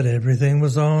thought that everything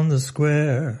was on the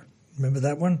square. Remember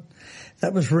that one?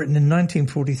 That was written in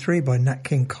 1943 by Nat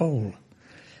King Cole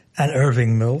and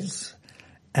Irving Mills,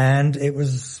 and it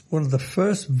was one of the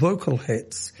first vocal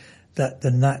hits that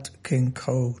the Nat King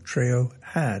Cole Trio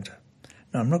had.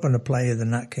 Now, I'm not going to play you the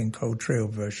Nat King Cole Trio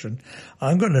version.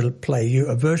 I'm going to play you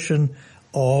a version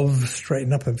of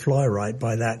Straighten Up and Fly Right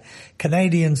by that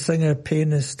Canadian singer,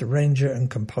 pianist, arranger, and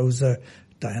composer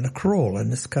Diana Krall,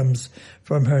 and this comes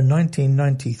from her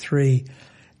 1993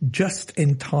 Just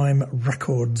in Time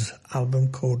Records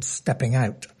album called Stepping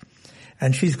Out.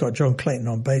 And she's got John Clayton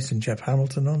on bass and Jeff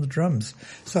Hamilton on the drums.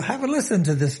 So have a listen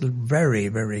to this very,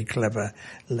 very clever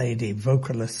lady,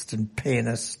 vocalist and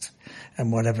pianist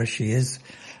and whatever she is,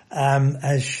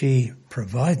 as she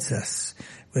provides us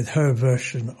with her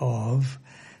version of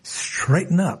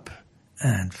Straighten Up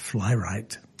and Fly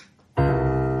Right.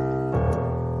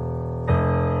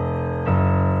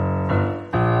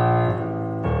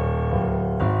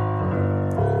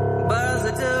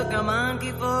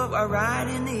 A ride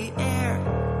in the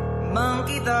air.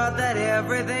 Monkey thought that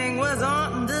everything was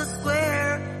on the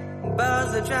square.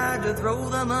 Buzzer tried to throw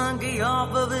the monkey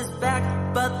off of his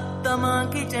back, but the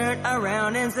monkey turned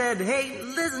around and said, hey,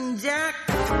 listen, Jack,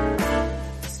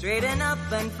 straighten up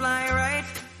and fly right.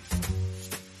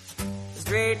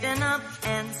 Straighten up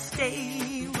and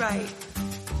stay right.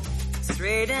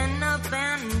 Straighten up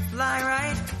and fly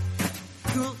right.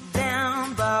 Cool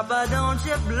down, Baba, don't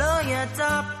you blow your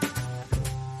top.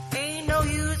 Ain't no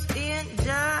use in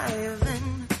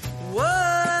diving.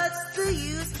 What's the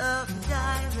use of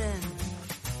diving?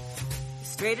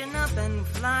 Straighten up and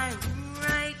fly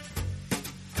right.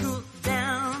 Cool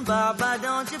down, Baba,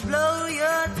 don't you blow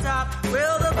your top.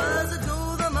 Well, the buzzer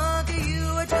told the monkey, you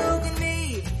are choking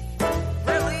me.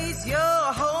 Release your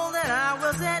hold and I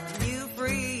will set you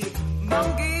free.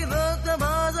 Monkey looked the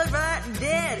buzzer right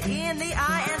dead in the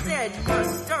eye and said, your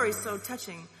story's so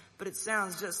touching, but it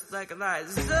sounds just like a lie.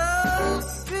 So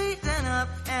straighten up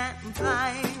and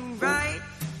fly right.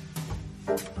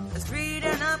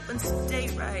 Straighten up and stay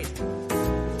right.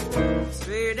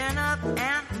 Straighten up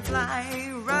and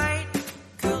fly right.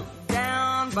 Cool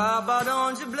down, Baba,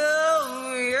 don't you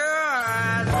blow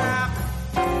your top.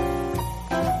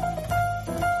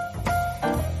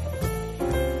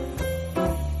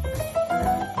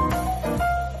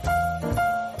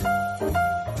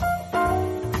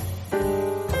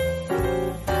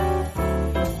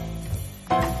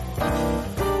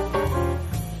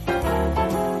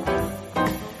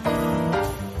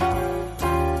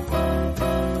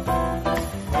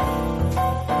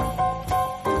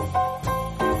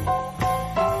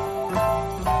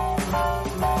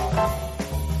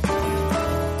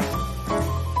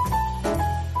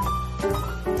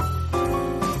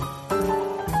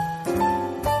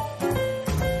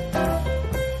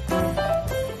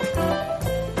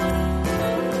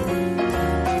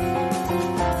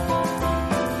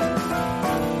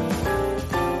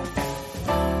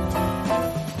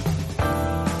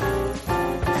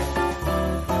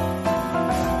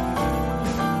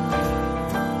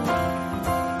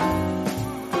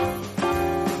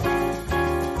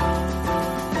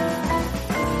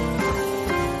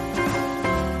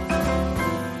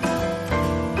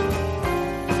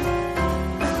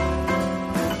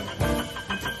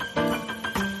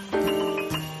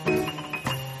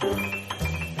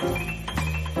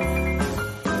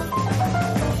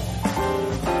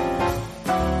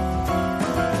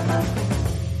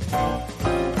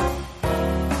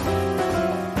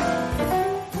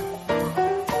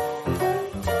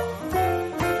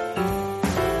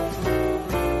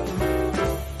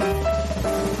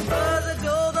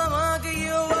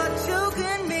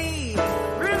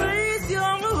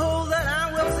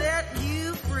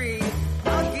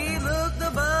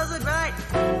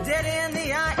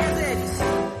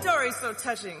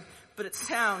 touching, but it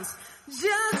sounds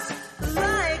just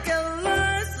like a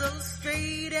lure. So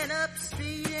straighten up,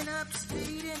 straighten up,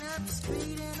 straighten up,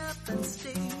 straighten up and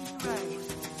stay right.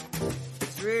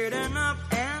 Straighten up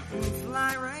and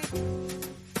fly right.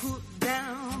 Cool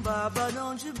down, Baba,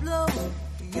 don't you blow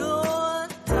your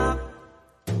top.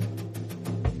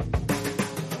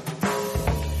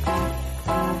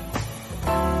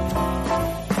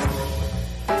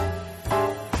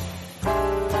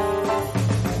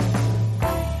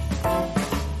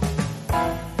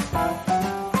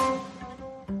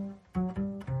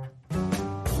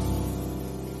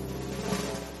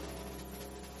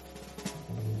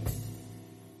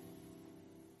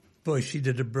 Boy, she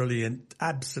did a brilliant,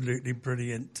 absolutely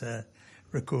brilliant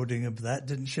recording of that,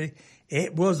 didn't she?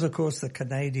 It was, of course, the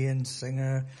Canadian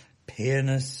singer,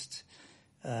 pianist,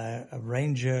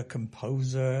 arranger,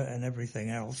 composer, and everything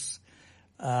else,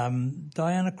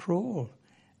 Diana Krall.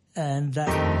 And that...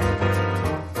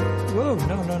 Whoa,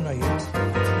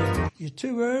 no, you're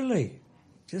too early.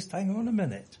 Just hang on a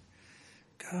minute.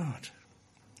 God.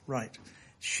 Right.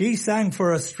 She sang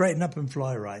for us Straighten Up and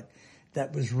Fly Right.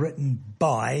 That was written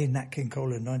by Nat King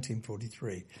Cole in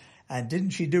 1943. And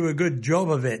didn't she do a good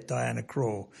job of it, Diana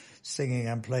Krall, singing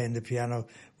and playing the piano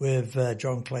with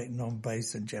John Clayton on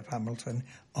bass and Jeff Hamilton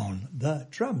on the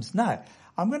drums. Now,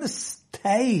 I'm going to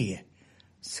stay.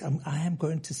 I am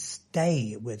going to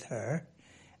stay with her,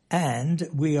 and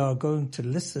we are going to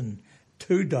listen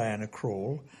to Diana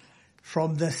Krall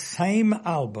from the same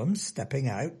album, Stepping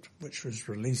Out, which was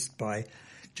released by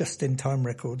Just in Time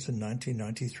Records in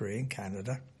 1993 in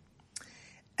Canada.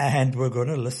 And we're going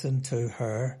to listen to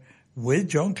her with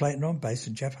John Clayton on bass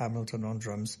and Jeff Hamilton on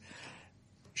drums.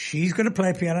 She's going to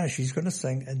play piano, she's going to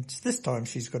sing, and this time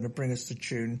she's going to bring us the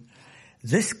tune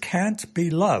This Can't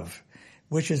Be Love,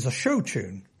 which is a show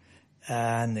tune.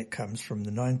 And it comes from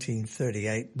the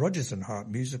 1938 Rodgers and Hart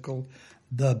musical,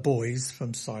 The Boys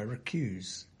from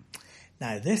Syracuse.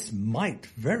 Now, this might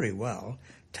very well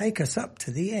take us up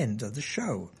to the end of the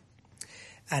show.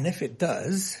 And if it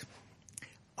does,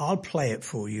 I'll play it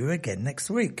for you again next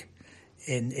week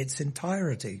in its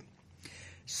entirety.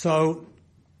 So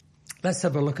let's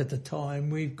have a look at the time.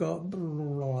 We got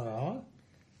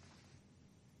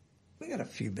a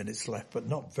few minutes left, but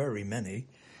not very many.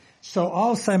 So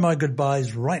I'll say my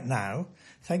goodbyes right now.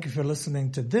 Thank you for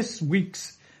listening to this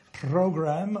week's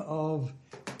program of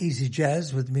Easy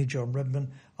Jazz with me, John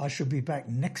Redman. I shall be back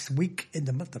next week in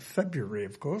the month of February,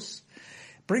 of course,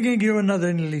 bringing you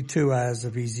another nearly 2 hours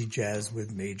of Easy Jazz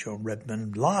with me, John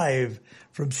Redman, live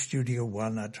from Studio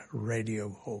One at Radio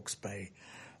Hawke's Bay.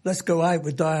 Let's go out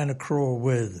with Diana Krall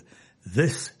with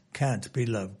This Can't Be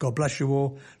Love. God bless you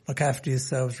all. Look after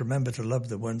yourselves. Remember to love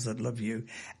the ones that love you.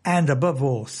 And above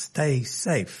all, stay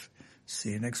safe.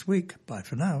 See you next week. Bye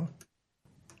for now.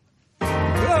 Oh,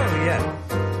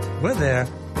 yeah. We're there.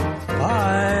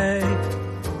 Bye.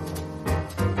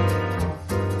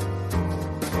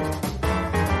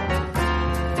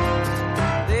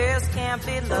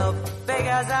 Be love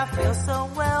because I feel so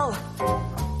well.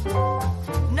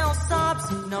 No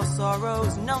sobs, no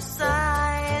sorrows, no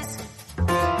sighs.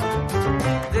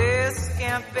 This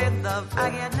can't be love. I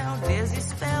get no dizzy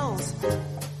spells.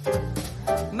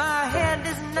 My head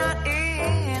is not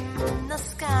in the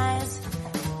skies.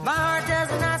 My heart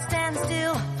does not stand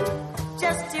still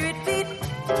just to hear it beat.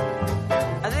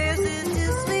 This is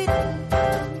too sweet.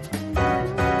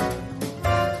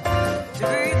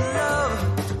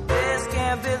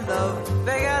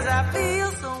 Because I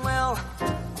feel so well.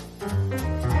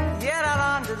 Yet I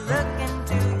long to look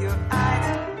into your eyes.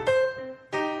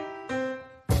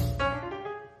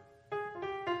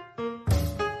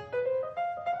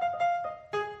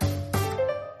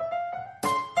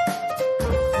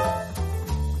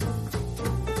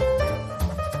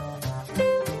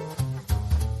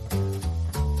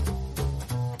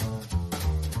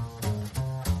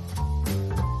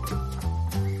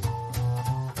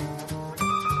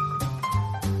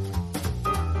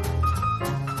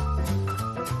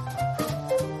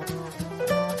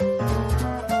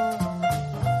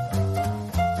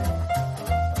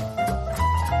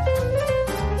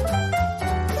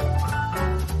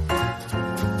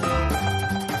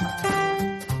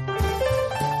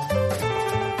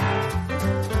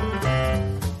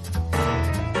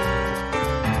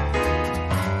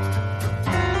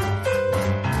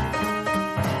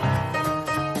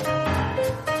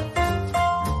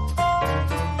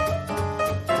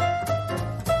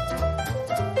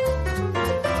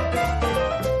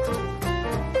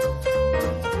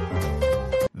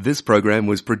 This program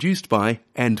was produced by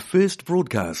and first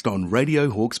broadcast on Radio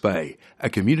Hawke's Bay, a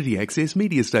community access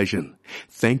media station.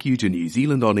 Thank you to New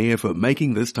Zealand On Air for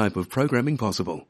making this type of programming possible.